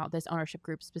concerned about this ownership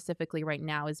group specifically right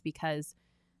now is because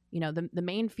the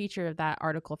main feature of that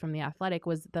article from The Athletic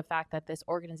was the fact that this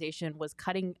organization was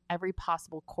cutting every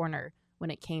possible corner when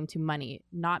it came to money,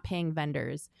 not paying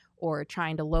vendors or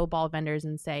trying to lowball vendors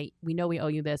and say, we know we owe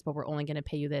you this, but we're only going to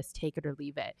pay you this, take it or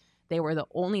leave it. They were the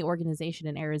only organization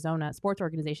in Arizona, sports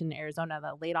organization in Arizona,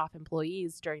 that laid off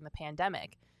employees during the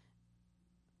pandemic.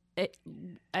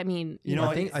 I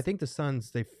think the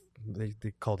Suns, they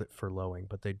called it furloughing,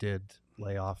 but they did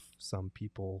lay off some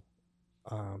people.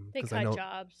 They cut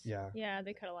jobs. Yeah,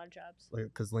 they cut a lot of jobs.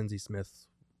 Because Lindsey Smith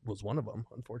was one of them,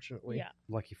 unfortunately. Yeah,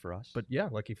 lucky for us. But yeah,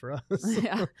 lucky for us.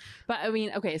 Yeah, but I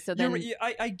mean, okay, so then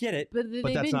I get it,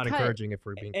 but that's not encouraging if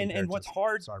we're being and what's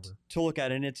hard to look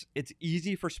at, and it's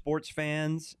easy for sports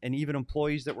fans and even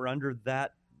employees that were under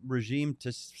that regime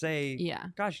to say,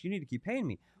 gosh, you need to keep paying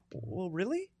me. Well,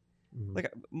 really?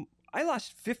 Like, I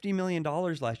lost $50 million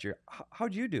last year.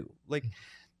 How'd you do? Like,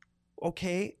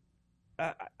 okay.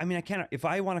 I mean, I can't. If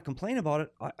I want to complain about it,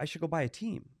 I should go buy a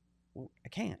team. Well, I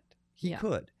can't. He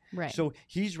could. Right. So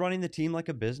he's running the team like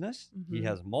a business. He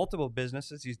has multiple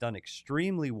businesses. He's done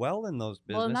extremely well in those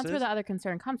businesses. Well, and that's where the other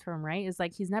concern comes from, right? Is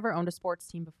like he's never owned a sports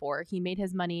team before. He made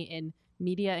his money in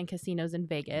media and casinos in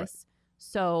Vegas. Right.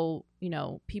 So,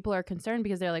 people are concerned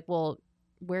because they're like, well,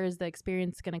 where is the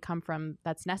experience going to come from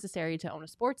that's necessary to own a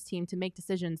sports team to make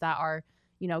decisions that are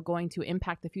going to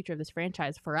impact the future of this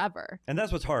franchise forever. And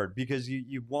that's what's hard because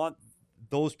you want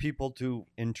those people to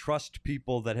entrust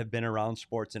people that have been around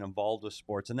sports and involved with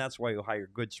sports. And that's why you hire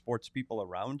good sports people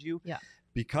around you. Yeah.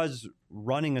 Because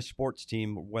running a sports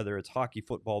team, whether it's hockey,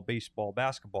 football, baseball,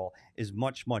 basketball, is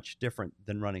much, much different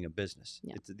than running a business.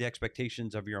 Yeah. The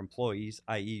expectations of your employees,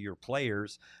 i.e. your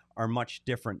players, are much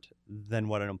different than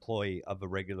what an employee of a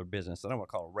regular business, I don't want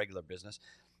to call it a regular business,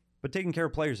 but taking care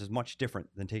of players is much different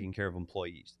than taking care of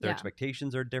employees. Their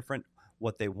expectations are different.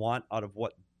 What they want out of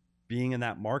what being in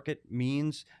that market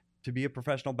means to be a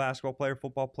professional basketball player,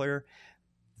 football player,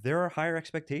 there are higher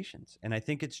expectations. And I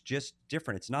think it's just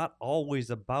different. It's not always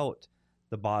about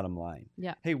the bottom line.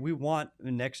 Yeah. Hey, we want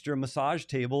an extra massage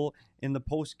table in the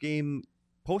post-game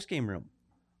room.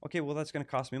 Okay, well, that's going to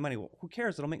cost me money. Well, who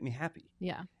cares? It'll make me happy.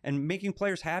 Yeah. And making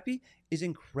players happy is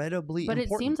incredibly important.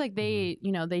 But it seems like they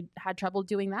had trouble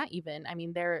doing that even. I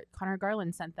mean, Connor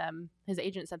Garland his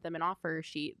agent sent them an offer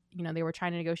sheet. They were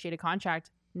trying to negotiate a contract,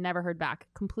 never heard back,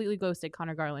 completely ghosted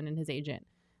Connor Garland and his agent.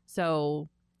 So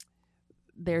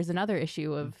there's another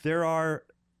issue of... There are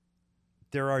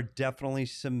definitely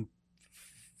some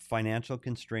financial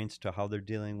constraints to how they're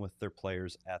dealing with their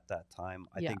players at that time.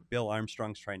 I think Bill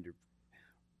Armstrong's trying to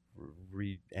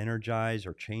re-energize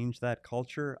or change that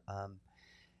culture.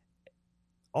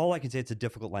 All I can say, it's a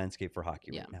difficult landscape for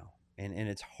hockey right now. And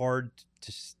it's hard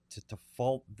to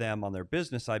fault them on their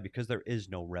business side because there is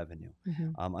no revenue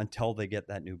until they get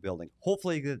that new building.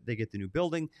 Hopefully they get the new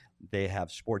building. They have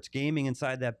sports gaming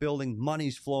inside that building.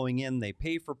 Money's flowing in. They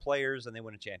pay for players and they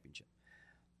win a championship.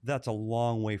 That's a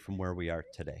long way from where we are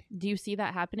today. Do you see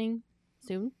that happening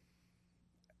soon?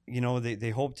 You know, they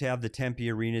hope to have the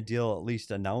Tempe Arena deal at least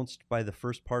announced by the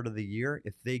first part of the year.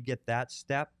 If they get that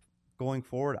step going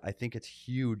forward, I think it's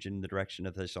huge in the direction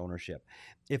of this ownership.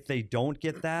 If they don't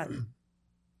get that,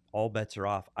 all bets are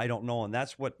off. I don't know. And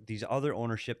that's what these other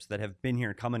ownerships that have been here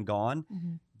and come and gone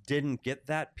didn't get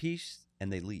that piece,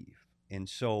 and they leave. And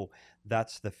so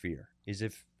that's the fear, is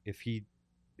if he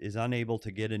is unable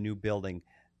to get a new building,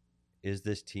 is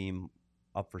this team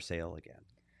up for sale again?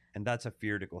 And that's a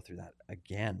fear to go through that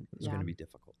again. It's going to be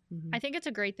difficult. I think it's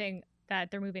a great thing that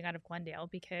they're moving out of Glendale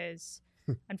because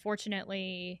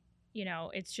unfortunately, you know,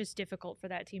 it's just difficult for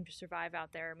that team to survive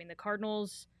out there. I mean, the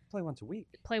Cardinals play once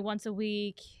a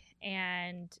week,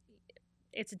 and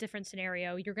it's a different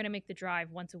scenario. You're going to make the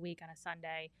drive once a week on a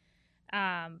Sunday.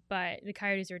 But the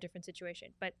Coyotes are a different situation.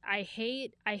 But I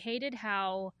hated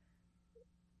how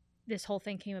this whole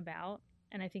thing came about.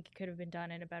 And I think it could have been done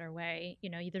in a better way. You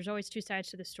know, there's always two sides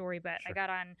to the story, but I got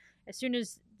on as soon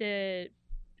as the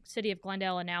city of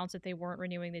Glendale announced that they weren't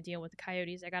renewing the deal with the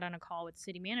Coyotes. I got on a call with the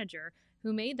city manager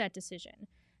who made that decision.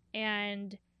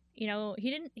 And, you know,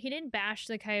 he didn't bash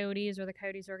the Coyotes or the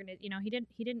Coyotes organization. You know,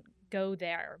 he didn't go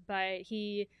there, but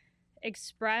he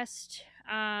expressed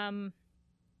a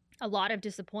lot of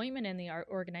disappointment in the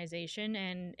organization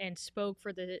and spoke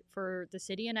for the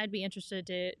city. And I'd be interested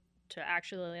to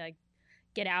actually like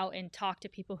get out and talk to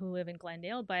people who live in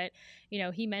Glendale. But, you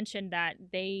know, he mentioned that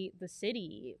the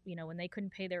city, you know, when they couldn't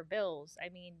pay their bills, I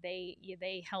mean,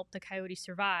 they helped the Coyotes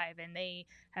survive, and they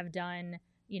have done,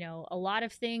 you know, a lot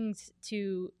of things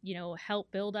to, you know,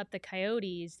 help build up the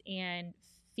Coyotes, and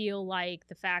feel like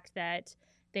the fact that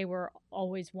they were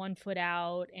always 1 foot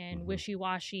out and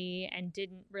wishy-washy and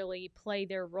didn't really play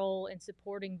their role in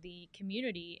supporting the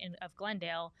community of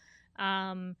Glendale.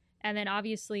 And then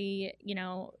obviously, you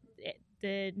know,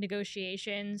 the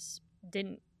negotiations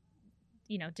didn't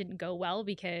go well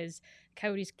because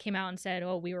Coyotes came out and said,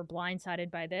 "Oh, we were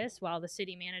blindsided by this," while the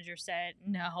city manager said,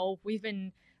 "No, we've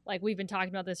been talking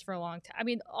about this for a long time." I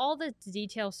mean, all the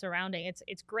details surrounding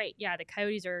it's great. Yeah, the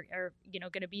Coyotes are you know,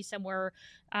 going to be somewhere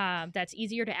that's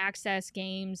easier to access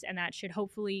games, and that should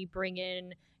hopefully bring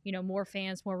in, you know, more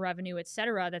fans, more revenue,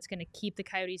 etc. That's going to keep the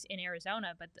Coyotes in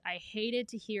Arizona. But I hated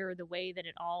to hear the way that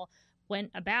it all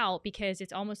went about, because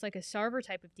it's almost like a Sarver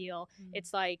type of deal.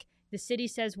 It's like the city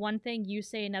says one thing, you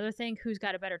say another thing. Who's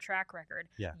got a better track record?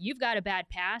 Yeah. You've got a bad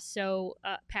past, so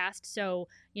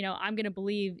you know, I'm going to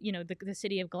believe, you know, the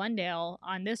city of Glendale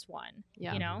on this one.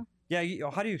 You know. Yeah.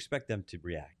 How do you expect them to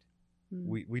react?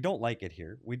 We don't like it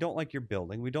here. We don't like your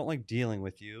building. We don't like dealing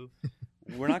with you.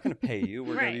 We're not going to pay you.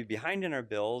 We're going to be behind in our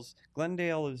bills.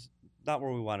 Glendale is not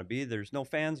where we want to be. There's no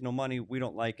fans, no money. We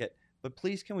don't like it. But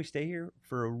please, can we stay here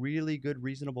for a really good,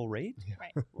 reasonable rate?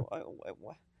 Right.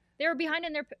 What? They were behind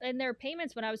in their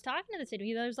payments when I was talking to the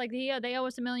city. There's like they owe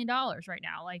us $1 million right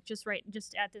now, like just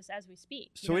at this as we speak.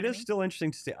 So it is still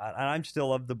interesting to see. And I'm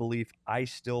still of the belief. I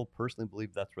still personally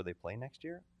believe that's where they play next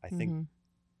year. I think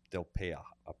they'll pay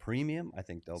a premium. I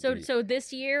think they'll so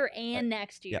this year and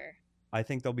next year. Yeah. I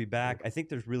think they'll be back. I think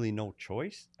there's really no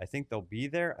choice. I think they'll be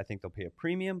there. I think they'll pay a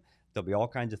premium. There'll be all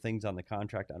kinds of things on the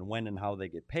contract on when and how they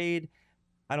get paid.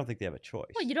 I don't think they have a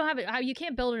choice. Well, you don't have it. You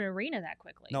can't build an arena that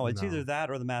quickly. No, it's either that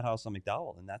or the Madhouse on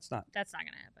McDowell, and that's not going to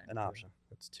happen. An option.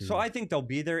 So I think they'll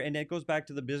be there, and it goes back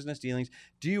to the business dealings.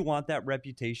 Do you want that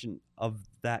reputation of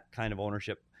that kind of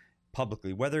ownership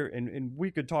publicly? Whether and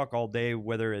we could talk all day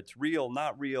whether it's real,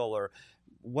 not real, or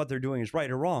what they're doing is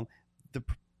right or wrong. The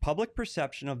public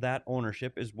perception of that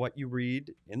ownership is what you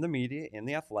read in the media, in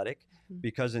The Athletic,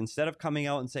 because instead of coming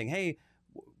out and saying, "Hey,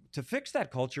 to fix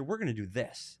that culture, we're going to do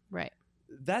this," right?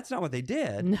 That's not what they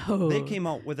did. No. They came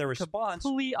out with a response.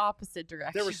 Complete opposite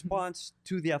direction. Their response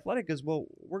to The Athletic is, well,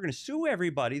 we're going to sue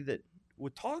everybody that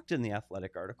talked in The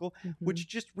Athletic article, which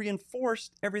just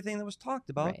reinforced everything that was talked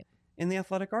about in The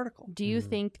Athletic article. Do you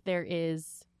think there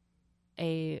is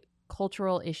a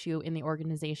cultural issue in the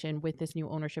organization with this new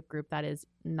ownership group that is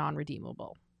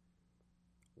non-redeemable?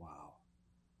 Wow.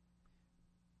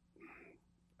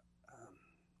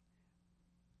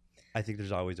 I think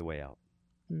there's always a way out.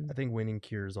 I think winning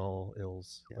cures all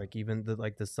ills. Yeah. Like even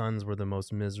the Suns were the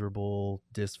most miserable,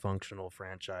 dysfunctional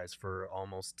franchise for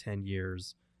almost 10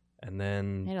 years. And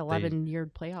then They had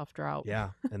 11-year playoff drought.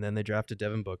 Yeah. And then they drafted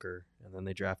Devin Booker. And then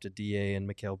they drafted DA and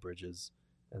Mikal Bridges.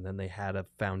 And then they had a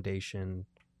foundation.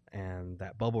 And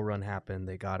that bubble run happened.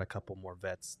 They got a couple more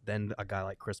vets. Then a guy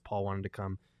like Chris Paul wanted to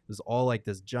come. It was all like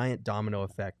this giant domino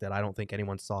effect that I don't think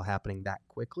anyone saw happening that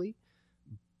quickly.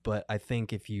 But I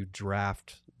think if you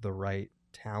draft the right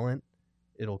talent,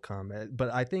 it'll come.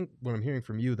 But I think what I'm hearing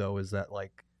from you, though, is that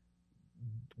like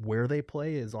where they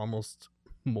play is almost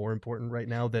more important right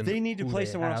now than they need to who play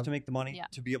they somewhere else have. to make the money Yeah.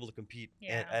 to be able to compete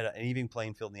Yeah. at an even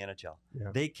playing field in the NHL.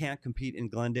 Yeah. They can't compete in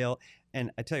Glendale.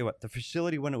 And I tell you what, the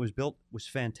facility when it was built was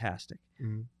fantastic.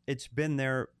 Mhm. It's been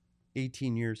there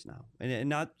 18 years now, and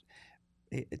not.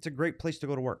 It's a great place to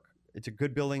go to work. It's a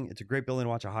good building. It's a great building to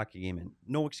watch a hockey game in.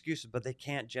 No excuses, but they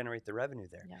can't generate the revenue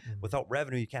there. Yeah. Without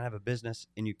revenue, you can't have a business,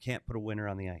 and you can't put a winner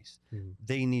on the ice. Mhm.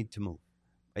 They need to move.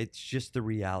 It's just the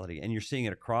reality, and you're seeing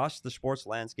it across the sports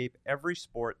landscape. Every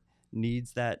sport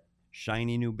needs that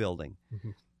shiny new building.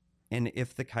 Mhm. And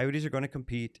if the Coyotes are going to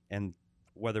compete, and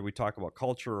whether we talk about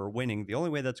culture or winning, the only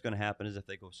way that's going to happen is if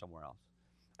they go somewhere else.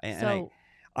 And So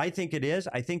I think it is.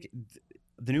 I think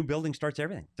the new building starts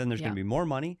everything. Then there's going to be more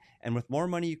money. And with more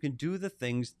money, you can do the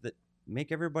things that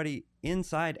make everybody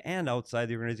inside and outside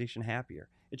the organization happier.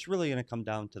 It's really going to come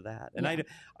down to that. And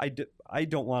Yeah. I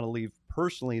don't want to leave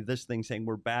personally this thing saying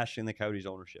we're bashing the Coyotes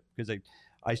ownership, because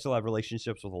I still have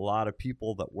relationships with a lot of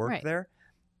people that work Right. there.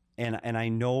 And I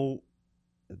know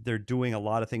they're doing a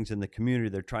lot of things in the community.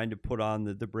 They're trying to put on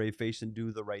the brave face and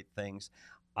do the right things.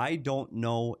 I don't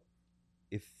know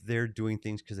if they're doing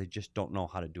things because they just don't know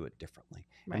how to do it differently.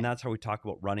 Right. And that's how we talk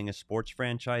about running a sports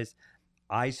franchise.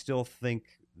 I still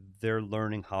think they're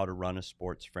learning how to run a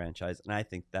sports franchise, and I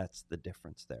think that's the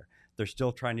difference there. They're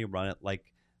still trying to run it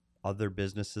like other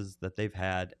businesses that they've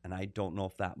had, and I don't know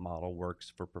if that model works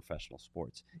for professional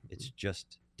sports. It's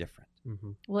just different.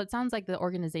 Mhm. Well, it sounds like the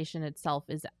organization itself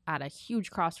is at a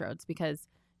huge crossroads because,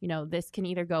 you know, this can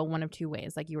either go one of two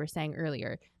ways. Like you were saying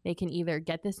earlier, they can either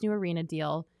get this new arena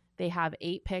deal. They have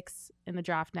 8 picks in the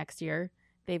draft next year.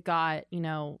 They've got, you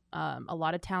know, a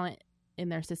lot of talent in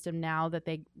their system now that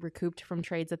they recouped from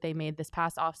trades that they made this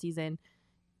past offseason.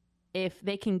 If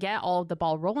they can get all of the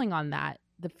ball rolling on that,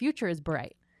 the future is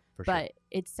bright. For sure. But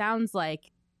it sounds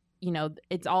like, you know,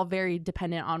 it's all very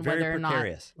dependent on Very whether or not.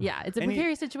 precarious. Yeah, it's a And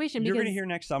precarious situation You're because going to hear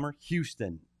next summer,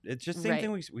 Houston. It's just the same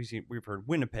Right. thing we've heard.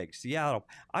 Winnipeg, Seattle.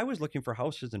 I was looking for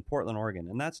houses in Portland, Oregon,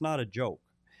 and that's not a joke.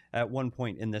 At one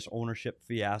point in this ownership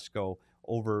fiasco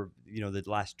over, you know, the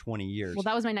last 20 years. Well,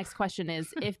 that was my next question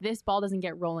is if this ball doesn't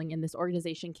get rolling and this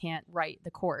organization can't right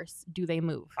the course, do they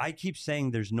move? I keep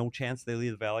saying there's no chance they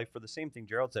leave the Valley for the same thing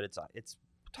Gerald said. It's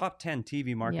top 10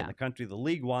 TV market Yeah. in the country. The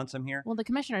league wants them here. Well, the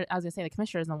commissioner, I was going to say, the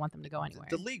commissioner doesn't want them to go anywhere.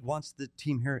 The league wants the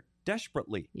team here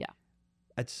desperately. Yeah.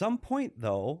 At some point,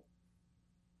 though,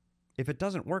 if it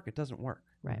doesn't work, it doesn't work.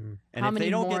 Right. Mhm. And How if many they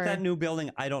don't more- get that new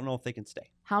building, I don't know if they can stay.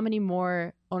 How many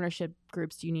more ownership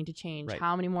groups do you need to change? Right.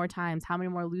 How many more times? How many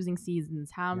more losing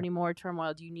seasons? How many more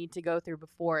turmoil do you need to go through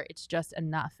before it's just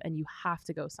enough and you have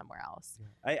to go somewhere else?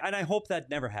 I hope that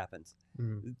never happens.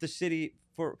 Mhm. The city,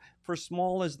 for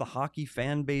small as the hockey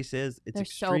fan base is, it's They're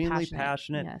so extremely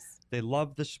passionate. Yes. They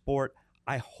love the sport.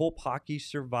 I hope hockey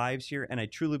survives here, and I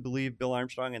truly believe Bill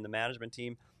Armstrong and the management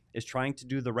team is trying to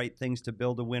do the right things to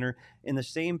build a winner in the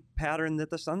same pattern that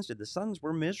the Suns did. The Suns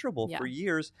were miserable Yeah. for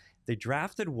years. They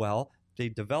drafted well, they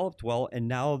developed well, and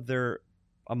now they're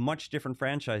a much different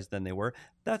franchise than they were.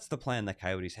 That's the plan the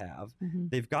Coyotes have. Mhm.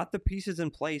 They've got the pieces in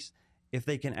place. If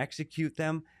they can execute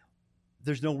them,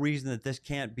 there's no reason that this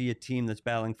can't be a team that's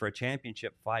battling for a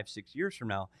championship 5-6 years from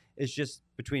now. It's just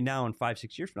between now and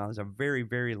 5-6 years from now, there's a very,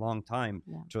 very long time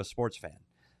Yeah. to a sports fan.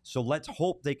 So let's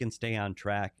hope they can stay on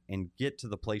track and get to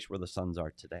the place where the Suns are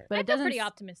today. But I it feel doesn't. pretty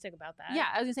optimistic about that. Yeah,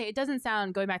 I was gonna say it doesn't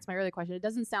sound. Going back to my earlier question, it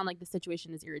doesn't sound like the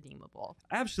situation is irredeemable.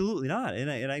 Absolutely not.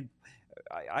 And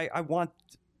I want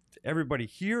everybody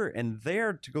here and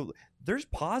there to go. There's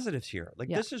positives here. Like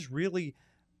Yeah. this is really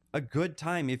a good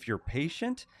time if you're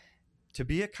patient to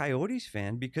be a Coyotes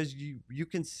fan, because you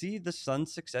can see the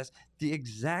Suns' success, the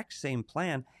exact same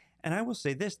plan. And I will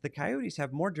say this, the Coyotes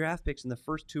have more draft picks in the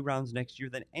first 2 rounds next year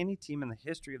than any team in the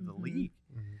history of the Mhm. league.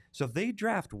 Mhm. So if they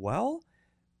draft well,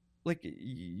 like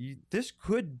this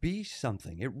could be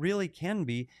something. It really can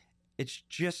be. It's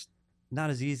just not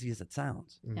as easy as it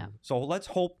sounds. Yeah. Mhm. So let's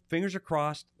hope, fingers are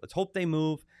crossed. Let's hope they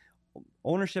move.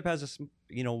 Ownership has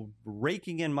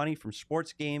raking in money from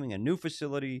sports gaming, a new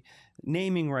facility,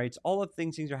 naming rights, all of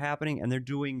things are happening, and they're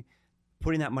doing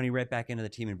putting that money right back into the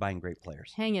team and buying great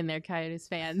players. Hang in there, Coyotes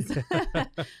fans.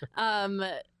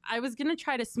 I was gonna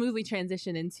try to smoothly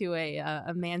transition into a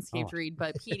Manscaped read,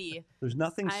 but Petey, There's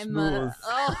nothing smooth.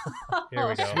 Here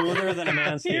we go. Smoother than a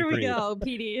Manscaped Here we read. go,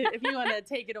 Petey. If you want to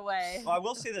take it away. Well, I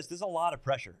will say this: there's a lot of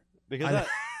pressure because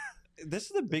this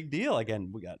is a big deal.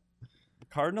 Again, we got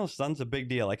Cardinals Suns, a big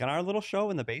deal. Like on our little show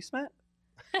in the basement.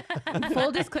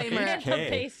 Full disclaimer.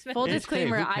 HK. Full HK,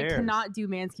 disclaimer, who I cares? cannot do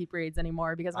Manscaped raids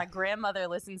anymore because my grandmother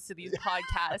listens to these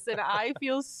podcasts and I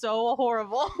feel so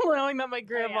horrible knowing that my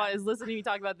grandma is listening to me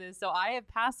talk about this. So I have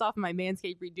passed off my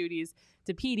Manscaped read duties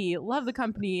to Petey. Love the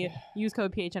company. Use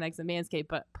code PHNX at Manscaped.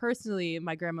 But personally,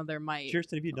 my grandmother might.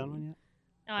 Kirsten, have you done one yet?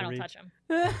 No, I don't touch them.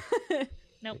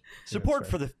 Nope. Support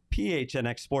for the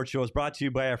PHNX Sports Show is brought to you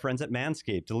by our friends at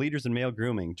Manscaped, the leaders in male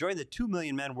grooming. Join the 2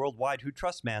 million men worldwide who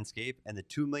trust Manscaped and the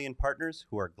 2 million partners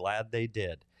who are glad they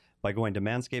did by going to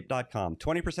manscaped.com.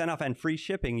 20% off and free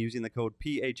shipping using the code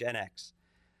PHNX.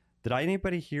 Did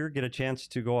anybody here get a chance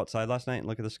to go outside last night and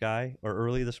look at the sky or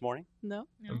early this morning? No.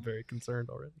 I'm very concerned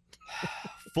already.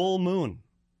 Full moon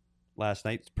last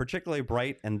night, particularly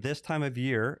bright, and this time of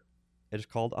year it is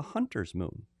called a hunter's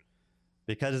moon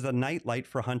because it's a night light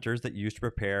for hunters that used to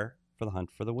prepare for the hunt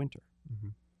for the winter. Mm-hmm.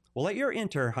 Well, let your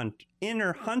inner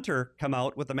hunter come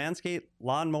out with the Manscaped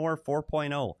Lawnmower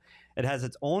 4.0. It has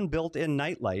its own built-in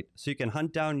night light so you can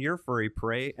hunt down your furry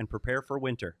prey and prepare for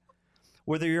winter.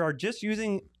 Whether you are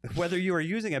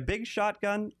using a big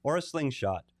shotgun or a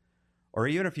slingshot, or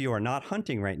even if you are not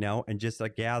hunting right now and just a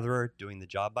gatherer doing the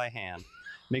job by hand,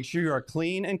 make sure you are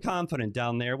clean and confident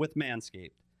down there with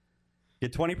Manscaped.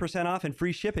 Get 20% off and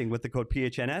free shipping with the code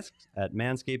PHNX at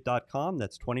manscaped.com.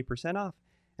 That's 20% off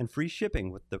and free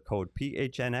shipping with the code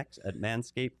PHNX at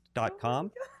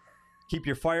manscaped.com. Keep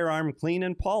your firearm clean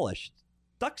and polished.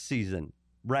 Duck season,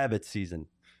 rabbit season,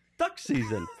 duck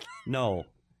season. No,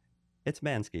 it's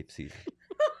Manscaped season.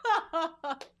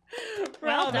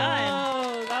 Well done.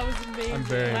 Oh, that was amazing. I'm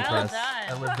very Well impressed. done.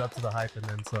 I lived up to the hype and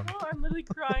then some. Oh, I'm literally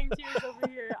crying tears over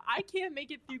here. I can't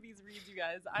make it through these reads, you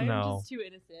guys. I am No. just too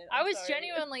innocent. I I'm was sorry.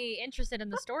 genuinely interested in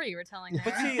the story you were telling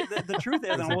But there. see, the truth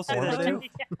is, and we'll say this too,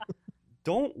 informative?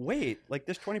 don't wait. Like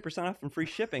this 20% off and free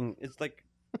shipping, it's like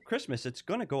Christmas. It's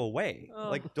going to go away. Oh.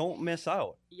 Like don't miss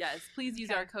out. Yes, please use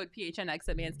Okay. our code PHNX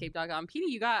at manscaped.com.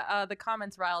 Petey, you got the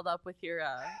comments riled up with your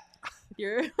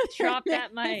Drop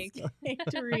that mic.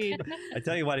 to read. I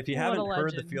tell you what, if you What a haven't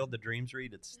heard the legend. Field of Dreams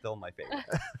read, it's still my favorite.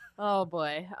 Oh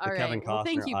boy! All The right. Kevin Well,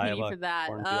 thank Costner, you, Petey, Iowa for that.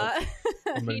 cornfield.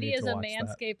 I'm gonna Petey need is to a watch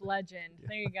that. Manscaped legend.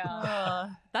 There you go.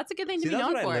 That's a good thing See, to be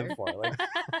that's known what I for. live for.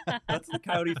 Like, that's the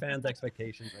Coyote fans'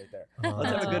 expectations right there. Oh,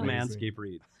 Let's have a good amazing. Manscaped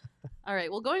read. All right.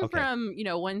 Well, going Okay. from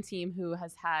one team who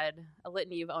has had a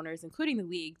litany of owners, including the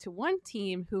league, to one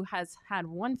team who has had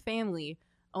one family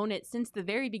own it since the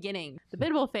very beginning. The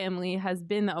Bidwell family has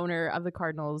been the owner of the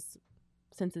Cardinals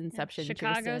since inception.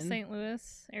 Chicago, Jason. St.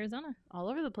 Louis, Arizona. All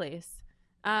over the place.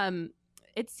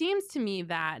 It seems to me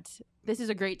that this is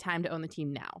a great time to own the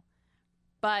team now.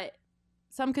 But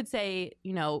some could say,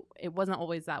 it wasn't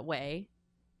always that way,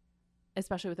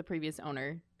 especially with the previous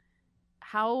owner.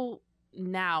 How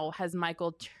now has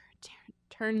Michael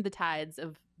turned the tides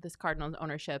of this Cardinals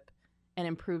ownership and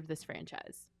improved this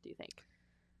franchise, do you think?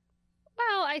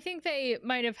 Well, I think they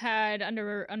might have had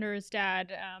under his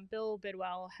dad, Bill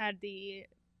Bidwell, had the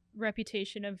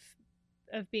reputation of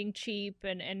being cheap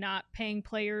and not paying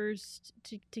players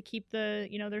to keep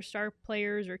their star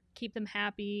players or keep them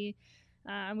happy.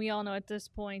 And we all know at this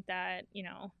point that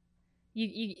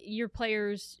your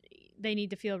players, they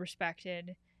need to feel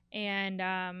respected, and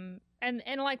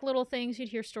like little things, you'd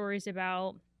hear stories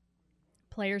about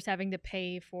players having to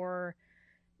pay for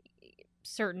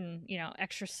certain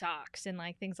extra socks and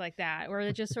like things like that, where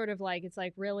it just sort of like it's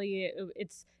like really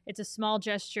it's a small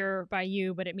gesture by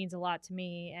you, but it means a lot to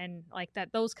me, and like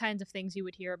that, those kinds of things you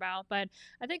would hear about. But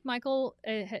I think Michael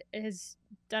has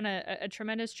done a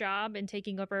tremendous job in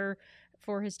taking over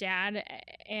for his dad,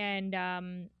 and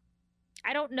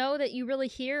I don't know that you really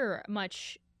hear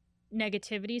much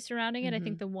negativity surrounding it. I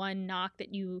think the one knock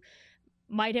that you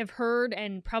might have heard,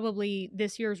 and probably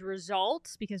this year's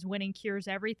results, because winning cures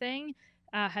everything,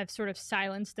 have sort of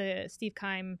silenced the Steve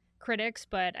Keim critics.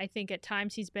 But I think at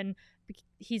times he's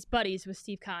buddies with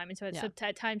Steve Keim, and so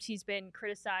at times he's been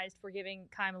criticized for giving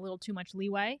Keim a little too much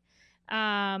leeway.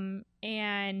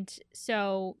 And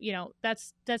so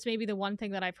that's maybe the one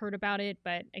thing that I've heard about it.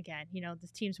 But again, the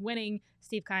team's winning.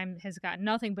 Steve Keim has gotten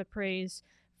nothing but praise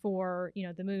for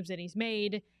the moves that he's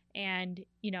made, and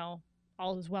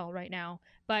all is well right now.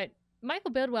 But Michael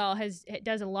Bidwell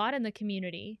does a lot in the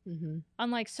community. Mm-hmm.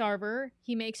 Unlike Sarver,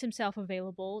 he makes himself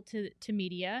available to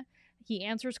media. He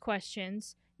answers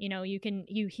questions.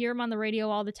 You hear him on the radio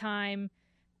all the time.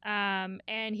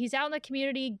 And he's out in the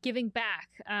community giving back.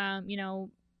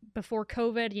 Before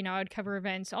COVID, I'd cover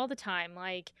events all the time,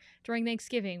 like during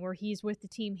Thanksgiving, where he's with the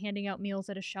team handing out meals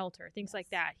at a shelter, things like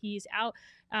that. He's out.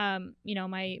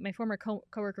 My former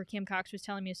coworker Cam Cox was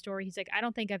telling me a story. He's like, I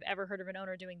don't think I've ever heard of an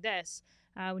owner doing this.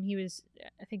 When he was,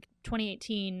 I think,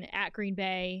 2018 at Green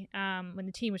Bay, when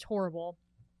the team was horrible.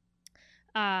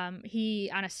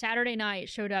 He on a Saturday night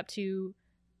showed up to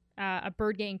a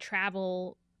Bird Gang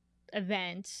travel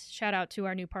event. Shout out to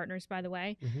our new partners, by the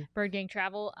way, Bird Gang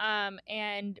Travel,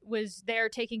 and was there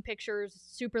taking pictures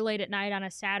super late at night on a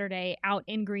Saturday out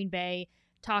in Green Bay,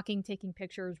 taking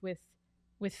pictures with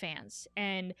fans.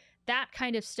 And that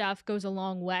kind of stuff goes a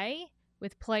long way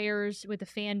with players, with the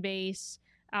fan base,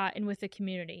 and with the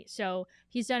community. So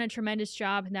he's done a tremendous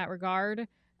job in that regard.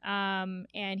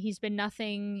 And he's been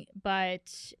nothing but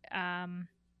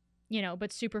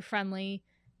super friendly,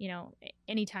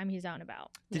 anytime he's out and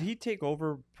about. Did he take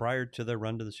over prior to the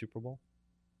run to the Super Bowl?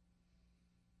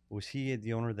 Was he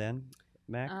the owner then,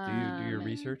 Mac? Do you do your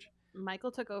research? Michael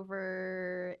took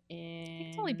over in...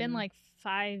 It's only been like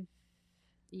 5...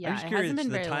 Yeah, I'm just it curious,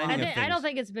 hasn't been the very long. timing of I don't things.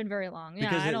 think it's been very long.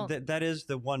 Because that is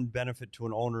the one benefit to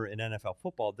an owner in NFL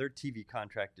football. Their TV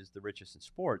contract is the richest in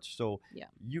sports. So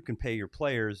you can pay your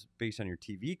players based on your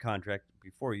TV contract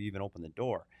before you even open the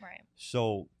door. Right.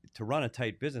 So to run a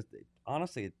tight business,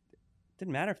 honestly, it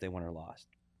didn't matter if they won or lost.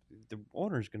 The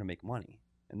owner is going to make money.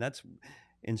 And that's,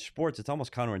 in sports, it's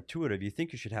almost counterintuitive. You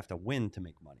think you should have to win to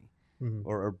make money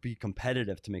or be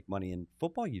competitive to make money. In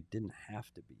football, you didn't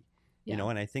have to be. And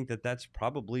I think that's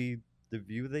probably the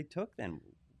view they took then.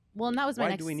 Well, and that was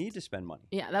Why do we need to spend money?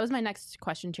 Yeah, that was my next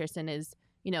question, Kirsten, is,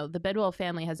 the Bidwell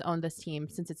family has owned this team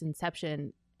since its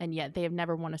inception, and yet they have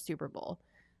never won a Super Bowl.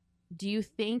 Do you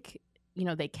think,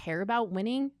 they care about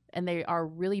winning and they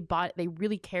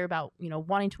really care about,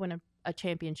 wanting to win a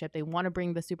championship? They want to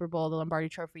bring the Super Bowl, the Lombardi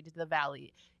Trophy to the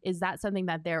Valley. Is that something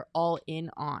that they're all in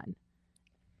on?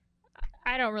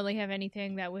 I don't really have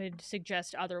anything that would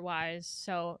suggest otherwise.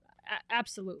 So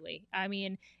absolutely. I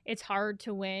mean, it's hard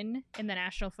to win in the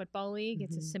National Football League.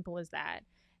 It's as simple as that.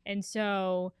 And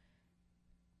so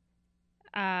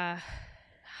I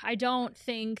don't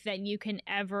think that you can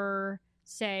ever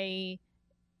say,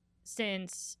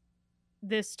 since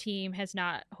this team has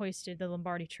not hoisted the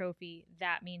Lombardi Trophy,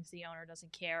 that means the owner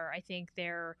doesn't care. I think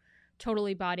they're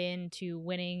totally bought into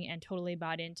winning and totally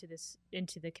bought into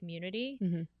the community,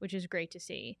 which is great to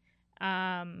see.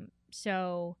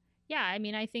 So yeah, I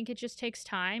mean, I think it just takes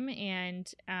time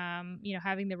and,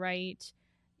 having the right,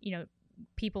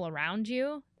 people around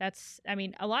you.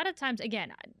 A lot of times,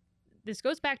 again, this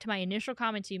goes back to my initial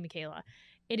comment to you, Michaela.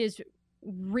 It is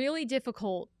really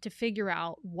difficult to figure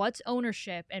out what's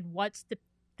ownership and what's the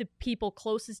people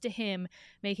closest to him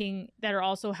that are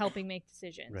also helping make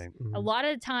decisions. Right. A lot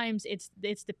of the times it's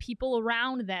the people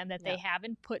around them that they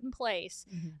haven't put in place,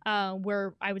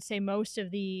 where I would say most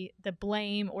of the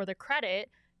blame or the credit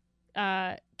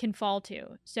can fall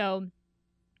to. So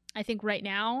I think right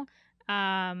now,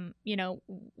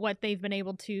 what they've been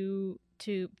able to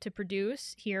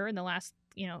produce here in the last,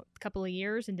 couple of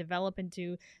years and develop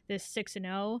into this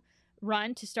 6-0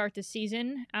 run to start the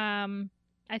season,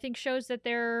 I think shows that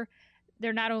they're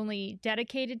not only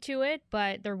dedicated to it,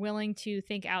 but they're willing to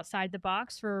think outside the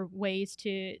box for ways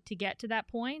to get to that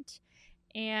point.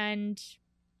 And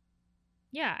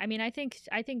yeah, I mean, I think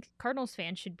Cardinals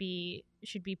fans should be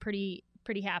pretty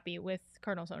happy with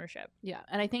Cardinals ownership. Yeah,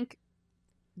 and I think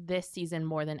this season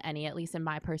more than any, at least in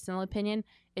my personal opinion,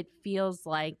 it feels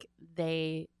like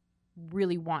they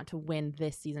really want to win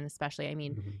this season, especially. I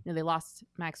mean, they lost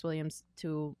Max Williams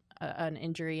to an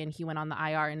injury and he went on the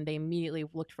IR, and they immediately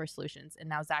looked for solutions. And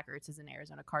now Zach Ertz is an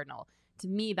Arizona Cardinal. To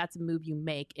me, that's a move you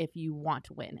make if you want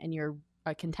to win and you're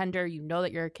a contender. You know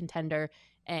that you're a contender,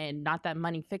 and not that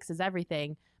money fixes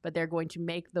everything, but they're going to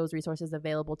make those resources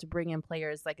available to bring in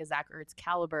players like a Zach Ertz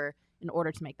caliber in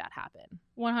order to make that happen.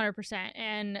 100%.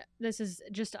 And this is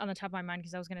just on the top of my mind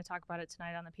because I was going to talk about it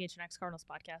tonight on the PHNX Cardinals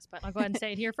podcast, but I'll go ahead and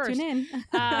say it here first. Tune in.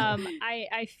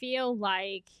 I feel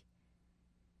like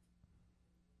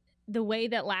the way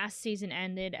that last season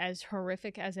ended, as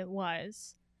horrific as it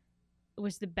was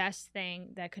the best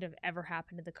thing that could have ever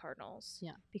happened to the Cardinals.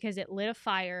 Yeah. Because it lit a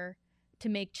fire to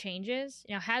make changes.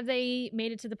 Had they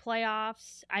made it to the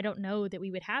playoffs, I don't know that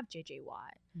we would have J.J.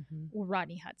 Watt or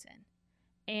Rodney Hudson.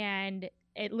 And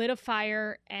it lit a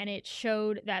fire, and it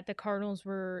showed that the Cardinals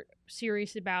were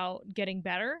serious about getting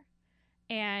better.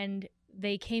 And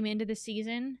they came into the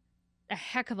season a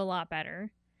heck of a lot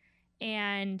better.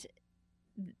 And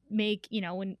make,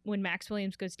 when Max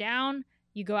Williams goes down,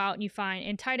 you go out and you find,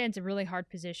 and tight end's a really hard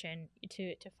position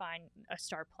to find a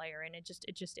star player, and it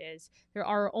just is. There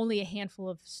are only a handful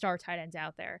of star tight ends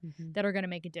out there that are going to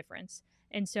make a difference.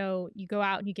 And so you go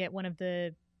out and you get one of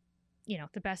the,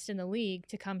 the best in the league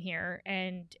to come here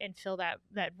and fill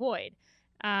that void.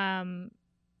 And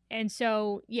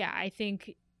so, yeah, I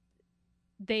think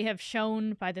they have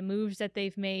shown by the moves that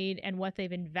they've made and what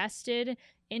they've invested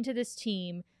into this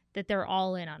team that they're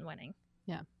all in on winning.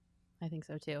 Yeah, I think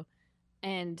so too.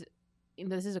 And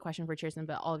this is a question for Cheerson,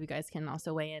 but all of you guys can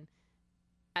also weigh in.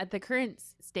 At the current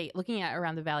state, looking at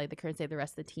around the Valley, the current state of the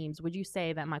rest of the teams, would you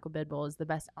say that Michael Bidwell is the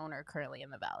best owner currently in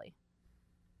the Valley?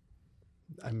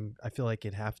 I feel like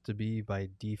it'd have to be by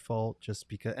default, just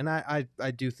because, and I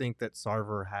do think that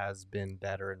Sarver has been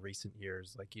better in recent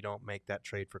years. Like, you don't make that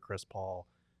trade for Chris Paul,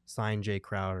 sign Jay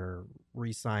Crowder,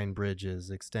 re-sign Bridges,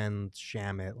 extend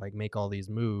Shamet, like make all these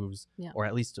moves, or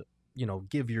at least,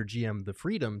 give your GM the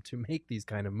freedom to make these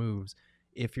kind of moves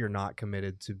if you're not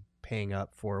committed to paying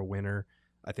up for a winner.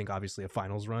 I think obviously a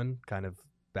finals run kind of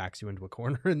backs you into a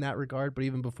corner in that regard. But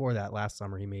even before that, last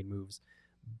summer, he made moves.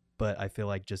 But I feel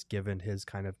like just given his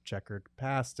kind of checkered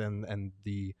past and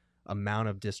the amount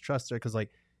of distrust there, because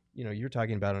you're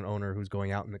talking about an owner who's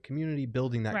going out in the community,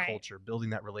 building that culture,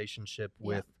 building that relationship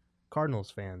with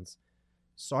Cardinals fans.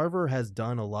 Sarver has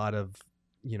done a lot of,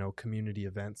 community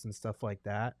events and stuff like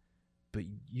that, but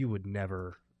you would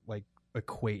never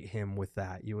equate him with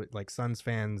that. You would Suns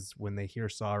fans, when they hear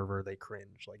Sarver, they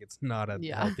cringe. It's not a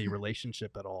healthy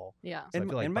relationship at all. Yeah. So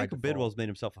and Michael Bidwell's made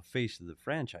himself a face of the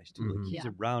franchise too. He's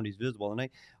around, he's visible. And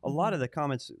a lot of the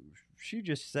comments, she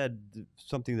just said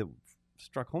something that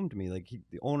struck home to me.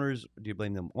 The owners, do you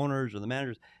blame them owners or the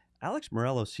managers? Alex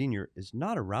Morello Sr. is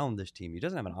not around this team. He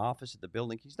doesn't have an office at the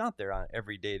building. He's not there on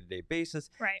every day-to-day basis.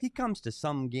 Right. He comes to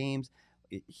some games.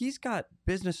 He's got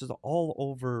businesses all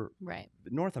over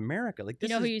North America.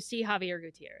 This who you see, Javier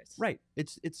Gutierrez. Right.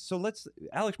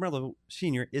 Alex Morello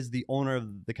Sr. is the owner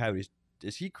of the Coyotes.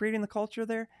 Is he creating the culture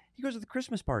there? He goes to the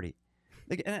Christmas party.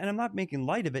 And I'm not making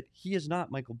light of it. He is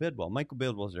not Michael Bidwell. Michael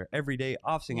Bidwell's there every day,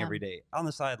 offsing every day, on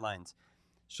the sidelines.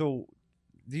 So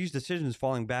these decisions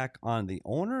falling back on the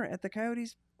owner at the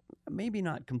Coyotes, maybe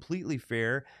not completely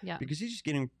fair, because he's just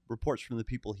getting reports from the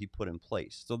people he put in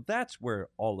place. So that's where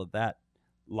all of that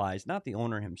lies, not the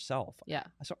owner himself. Yeah.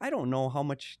 So I don't know how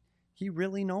much he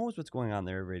really knows what's going on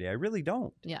there every day. I really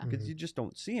don't. Yeah. Because you just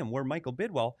don't see him. Where Michael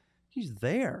Bidwell, he's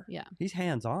there. Yeah. He's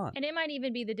hands-on. And it might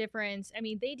even be the difference. I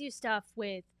mean, they do stuff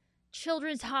with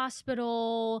Children's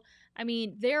Hospital. I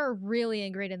mean, they're really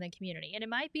ingrained in the community. And it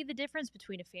might be the difference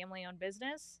between a family-owned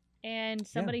business and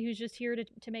somebody who's just here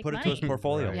to make put money. It to his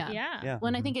portfolio. Right. Yeah. Well,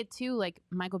 and I think it too,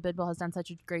 Michael Bidwell has done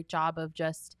such a great job of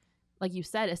just, like you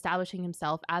said, establishing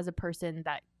himself as a person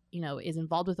that, is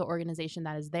involved with the organization,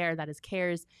 that is there, that is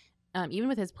cares. Even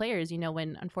with his players,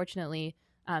 when unfortunately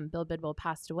Bill Bidwell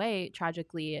passed away,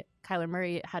 tragically, Kyler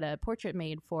Murray had a portrait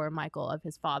made for Michael of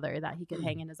his father that he could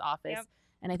hang in his office. Yep.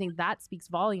 And I think that speaks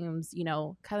volumes.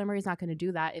 Kyler Murray's not going to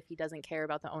do that if he doesn't care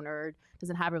about the owner, or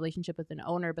doesn't have a relationship with an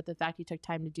owner. But the fact he took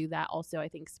time to do that also, I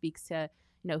think, speaks to,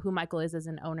 who Michael is as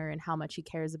an owner and how much he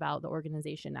cares about the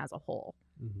organization as a whole.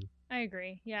 Mm-hmm. I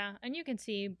agree. Yeah. And you can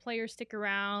see players stick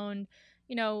around,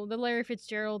 the Larry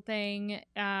Fitzgerald thing,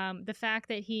 the fact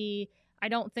that I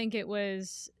don't think it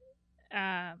was,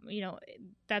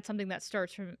 that's something that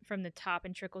starts from the top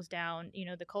and trickles down,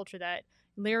 the culture that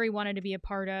Larry wanted to be a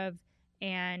part of.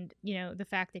 And, the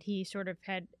fact that he sort of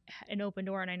had an open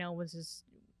door, and I know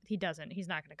he's not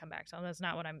going to come back. So that's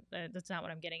not what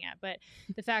I'm getting at. But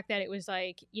the fact that it was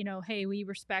hey, we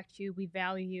respect you. We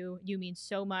value you. You mean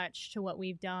so much to what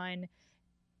we've done.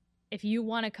 If you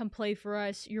want to come play for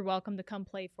us, you're welcome to come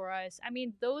play for us. I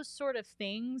mean, those sort of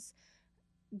things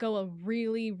go a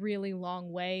really, really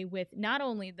long way with not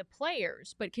only the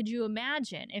players, but could you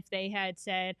imagine if they had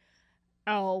said,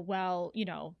 oh, well,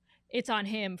 it's on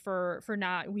him for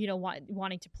not,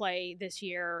 wanting to play this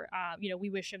year. We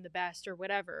wish him the best or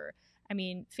whatever. I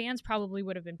mean, fans probably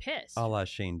would have been pissed. A la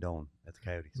Shane Doan at the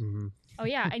Coyotes. Mm-hmm. Oh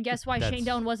yeah, and guess why Shane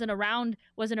Doan wasn't around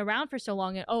for so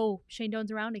long? And Shane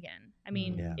Doan's around again. I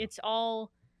mean, it's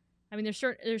all. I mean, there's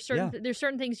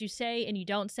certain things you say and you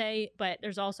don't say, but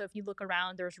there's also, if you look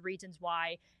around, there's reasons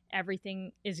why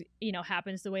everything is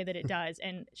happens the way that it does,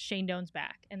 and Shane Doan's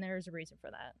back, and there's a reason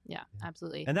for that. Yeah,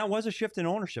 absolutely. And that was a shift in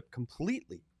ownership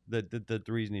completely. The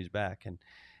reason he's back, and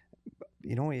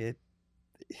it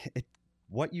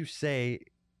what you say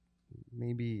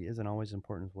maybe isn't always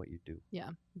important as what you do. Yeah.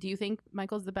 Do you think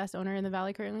Michael's the best owner in the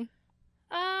Valley currently?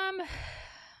 I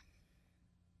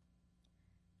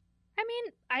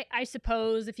mean, I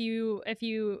suppose if you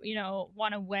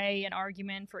want to weigh an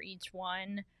argument for each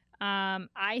one,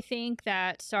 I think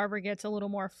that Sarver gets a little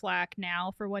more flack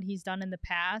now for what he's done in the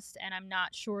past, and I'm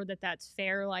not sure that that's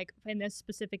fair. Like in this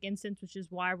specific instance, which is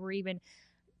why we're even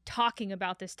talking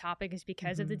about this topic, is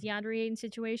because of the DeAndre Ayton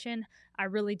situation. I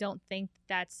really don't think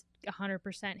that's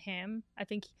 100% him. I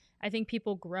think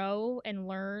people grow and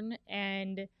learn,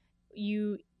 and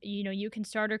you can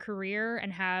start a career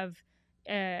and have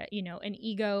an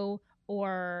ego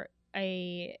or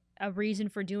a reason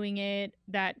for doing it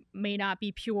that may not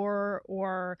be pure,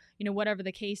 or whatever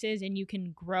the case is, and you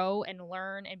can grow and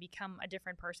learn and become a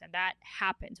different person. That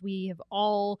happens. We have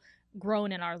all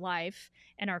grown in our life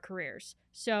and our careers.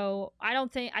 So I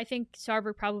think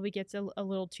Sarver probably gets a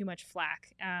little too much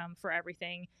flack for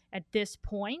everything at this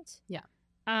point. Yeah.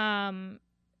 And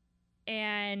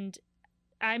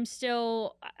I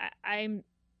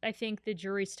think the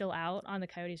jury's still out on the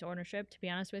Coyotes ownership, to be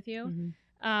honest with you. Mm-hmm.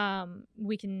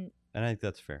 And I think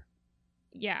that's fair.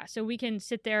 Yeah, so we can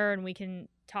sit there and we can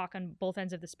talk on both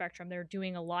ends of the spectrum. They're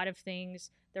doing a lot of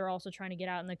things. They're also trying to get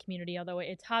out in the community, although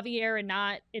it's Javier and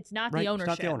it's not Right, the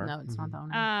ownership. It's not the owner. No, it's not the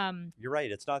owner. You're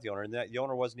right. It's not the owner. And the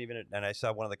owner wasn't even, and I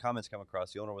saw one of the comments come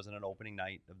across, the owner wasn't an opening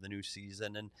night of the new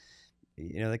season. And,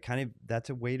 that's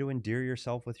a way to endear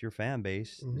yourself with your fan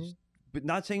base. But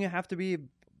not saying you have to be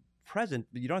present.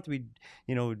 You don't have to be,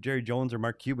 Jerry Jones or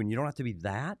Mark Cuban. You don't have to be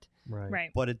that. Right.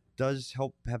 But it does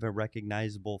help have a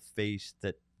recognizable face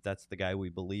that's the guy we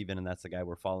believe in and that's the guy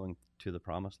we're following to the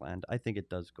promised land. I think it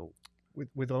does go.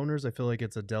 With owners, I feel like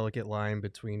it's a delicate line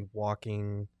between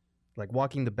walking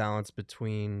the balance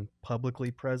between publicly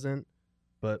present,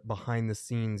 but behind the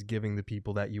scenes giving the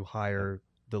people that you hire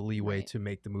the leeway to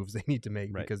make the moves they need to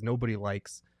make, because nobody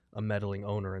likes a meddling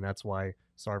owner. And that's why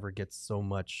Sarver gets so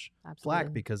much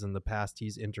flack, because in the past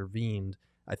he's intervened.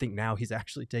 I think now he's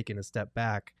actually taken a step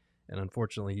back, and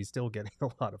unfortunately he's still getting a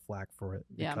lot of flack for it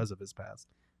because of his past.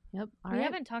 Yep. We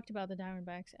haven't talked about the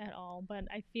Diamondbacks at all, but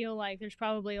I feel like there's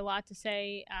probably a lot to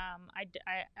say.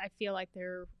 I feel like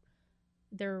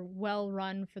they're well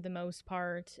run for the most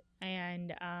part,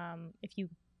 and if you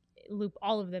loop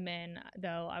all of them in,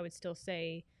 though, I would still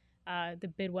say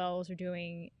the Bidwells are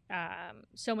doing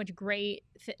so many great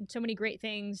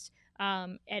things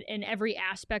in every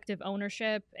aspect of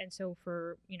ownership, and so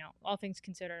for all things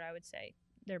considered, I would say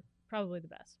they're probably the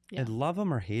best. Yeah. And love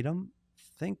them or hate them,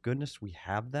 thank goodness we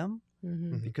have them,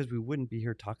 Mm-hmm. because we wouldn't be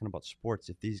here talking about sports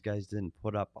if these guys didn't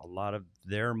put up a lot of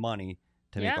their money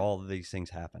to make all of these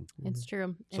things happen. It's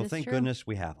true. So thank goodness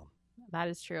we have them. That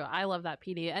is true. I love that,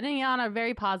 PD. Ending on a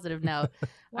very positive note.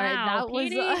 Wow, all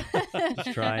right, that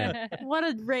Just trying. What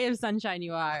a ray of sunshine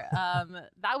you are.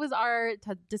 That was our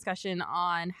discussion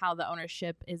on how the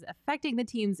ownership is affecting the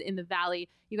teams in the Valley.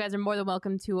 You guys are more than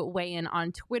welcome to weigh in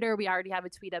on Twitter. We already have a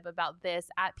tweet up about this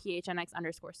at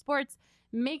PHNX_sports.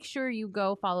 Make sure you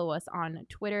go follow us on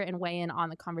Twitter and weigh in on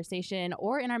the conversation,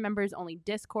 or in our members only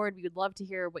Discord. We would love to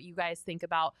hear what you guys think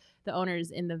about the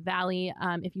owners in the Valley.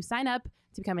 If you sign up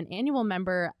to become an annual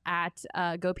member at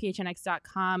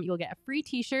gophnx.com, you'll get a free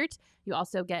t-shirt. You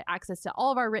also get access to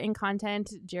all of our written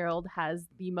content. Gerald has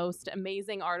the most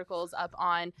amazing articles up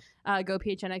on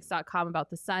gophnx.com about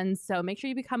the Suns. So make sure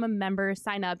you become a member,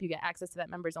 sign up. You get access to that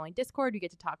members only Discord. You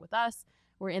get to talk with us.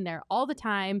 We're in there all the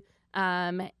time.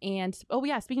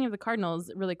 Speaking of the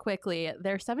Cardinals, really quickly,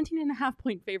 they're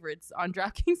 17.5-point favorites on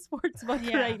DraftKings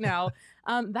Sportsbook right now.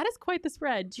 That is quite the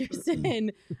spread,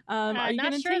 Kirsten. I'm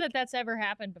not sure that's ever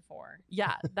happened before.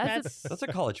 Yeah, that's a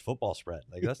college football spread.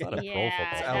 Like, that's not a pro football.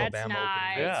 That's Alabama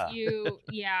not.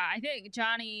 Yeah. I think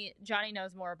Johnny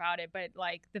knows more about it, but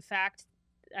like the fact.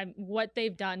 What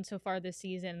they've done so far this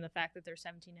season, and the fact that they're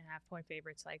 17.5-point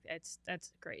favorites, like that's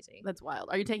crazy. That's wild.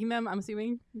 Are you taking them? I'm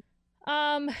assuming.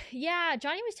 Yeah,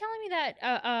 Johnny was telling me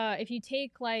that if you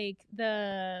take like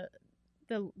the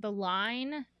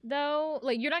line though,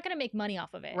 like you're not going to make money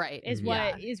off of it, right? Is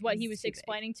what he was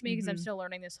explaining to me, because I'm still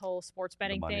learning this whole sports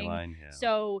betting thing. Line, yeah.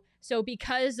 So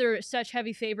because they're such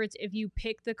heavy favorites, if you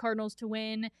pick the Cardinals to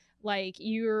win, like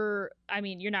you're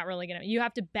not really gonna. You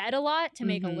have to bet a lot to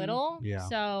make a little. Yeah.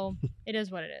 So it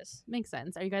is what it is. Makes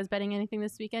sense. Are you guys betting anything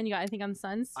this weekend? You got anything on the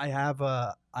Suns? I have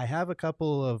a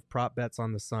couple of prop bets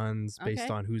on the Suns based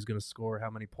on who's going to score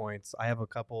how many points. I have a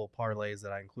couple parlays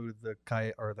that I included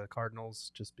the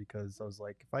Cardinals just because I was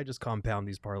like, if I just compound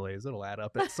these parlays, it'll add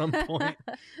up at some point.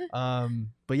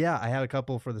 But yeah, I had a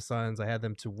couple for the Suns. I had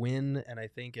them to win, and I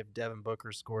think if Devin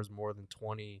Booker scores more than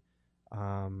 20,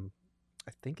 I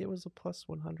think it was a plus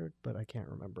 100, but I can't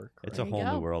remember. It's a whole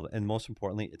new world. And most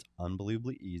importantly, it's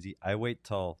unbelievably easy. I wait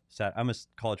till I'm a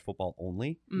college football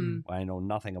only. I know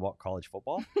nothing about college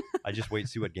football. I just wait to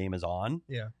see what game is on.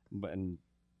 Yeah. And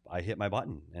I hit my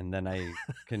button, and then I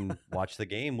can watch the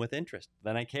game with interest.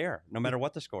 Then I care, no matter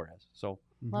what the score is. So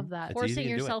Love that. It's easy Forcing to do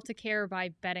it. yourself to care by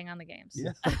betting on the games. yeah,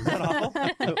 is that awful?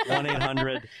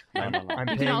 1-800. No. I'm You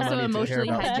can paying also money to care emotionally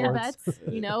about hedge your sports. bets.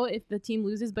 You know, if the team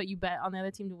loses, but you bet on the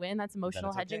other team to win, that's emotional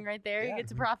it's hedging okay. right there. Yeah. You get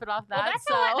to profit off Well,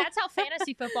 that. that's how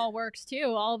fantasy football works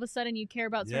too. All of a sudden, you care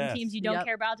about certain Yes. teams you don't Yep.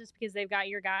 care about just because they've got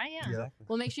your guy. Yeah. Exactly.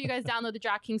 Well, make sure you guys download the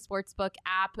DraftKings Sportsbook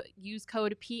app. Use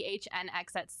code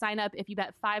PHNX at sign up. If you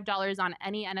bet $5 on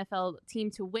any NFL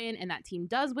team to win and that team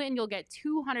does win, you'll get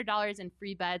 $200 in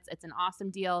free bets. It's an awesome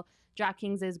deal.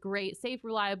 DraftKings is great, safe,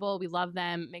 reliable. We love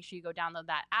them. Make sure you go download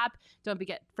that app. Don't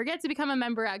forget to become a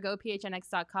member at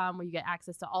gophnx.com where you get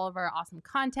access to all of our awesome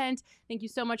content. Thank you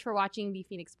so much for watching the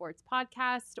Phoenix Sports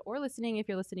Podcast or listening if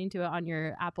you're listening to it on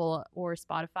your Apple or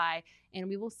Spotify. And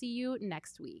we will see you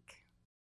next week.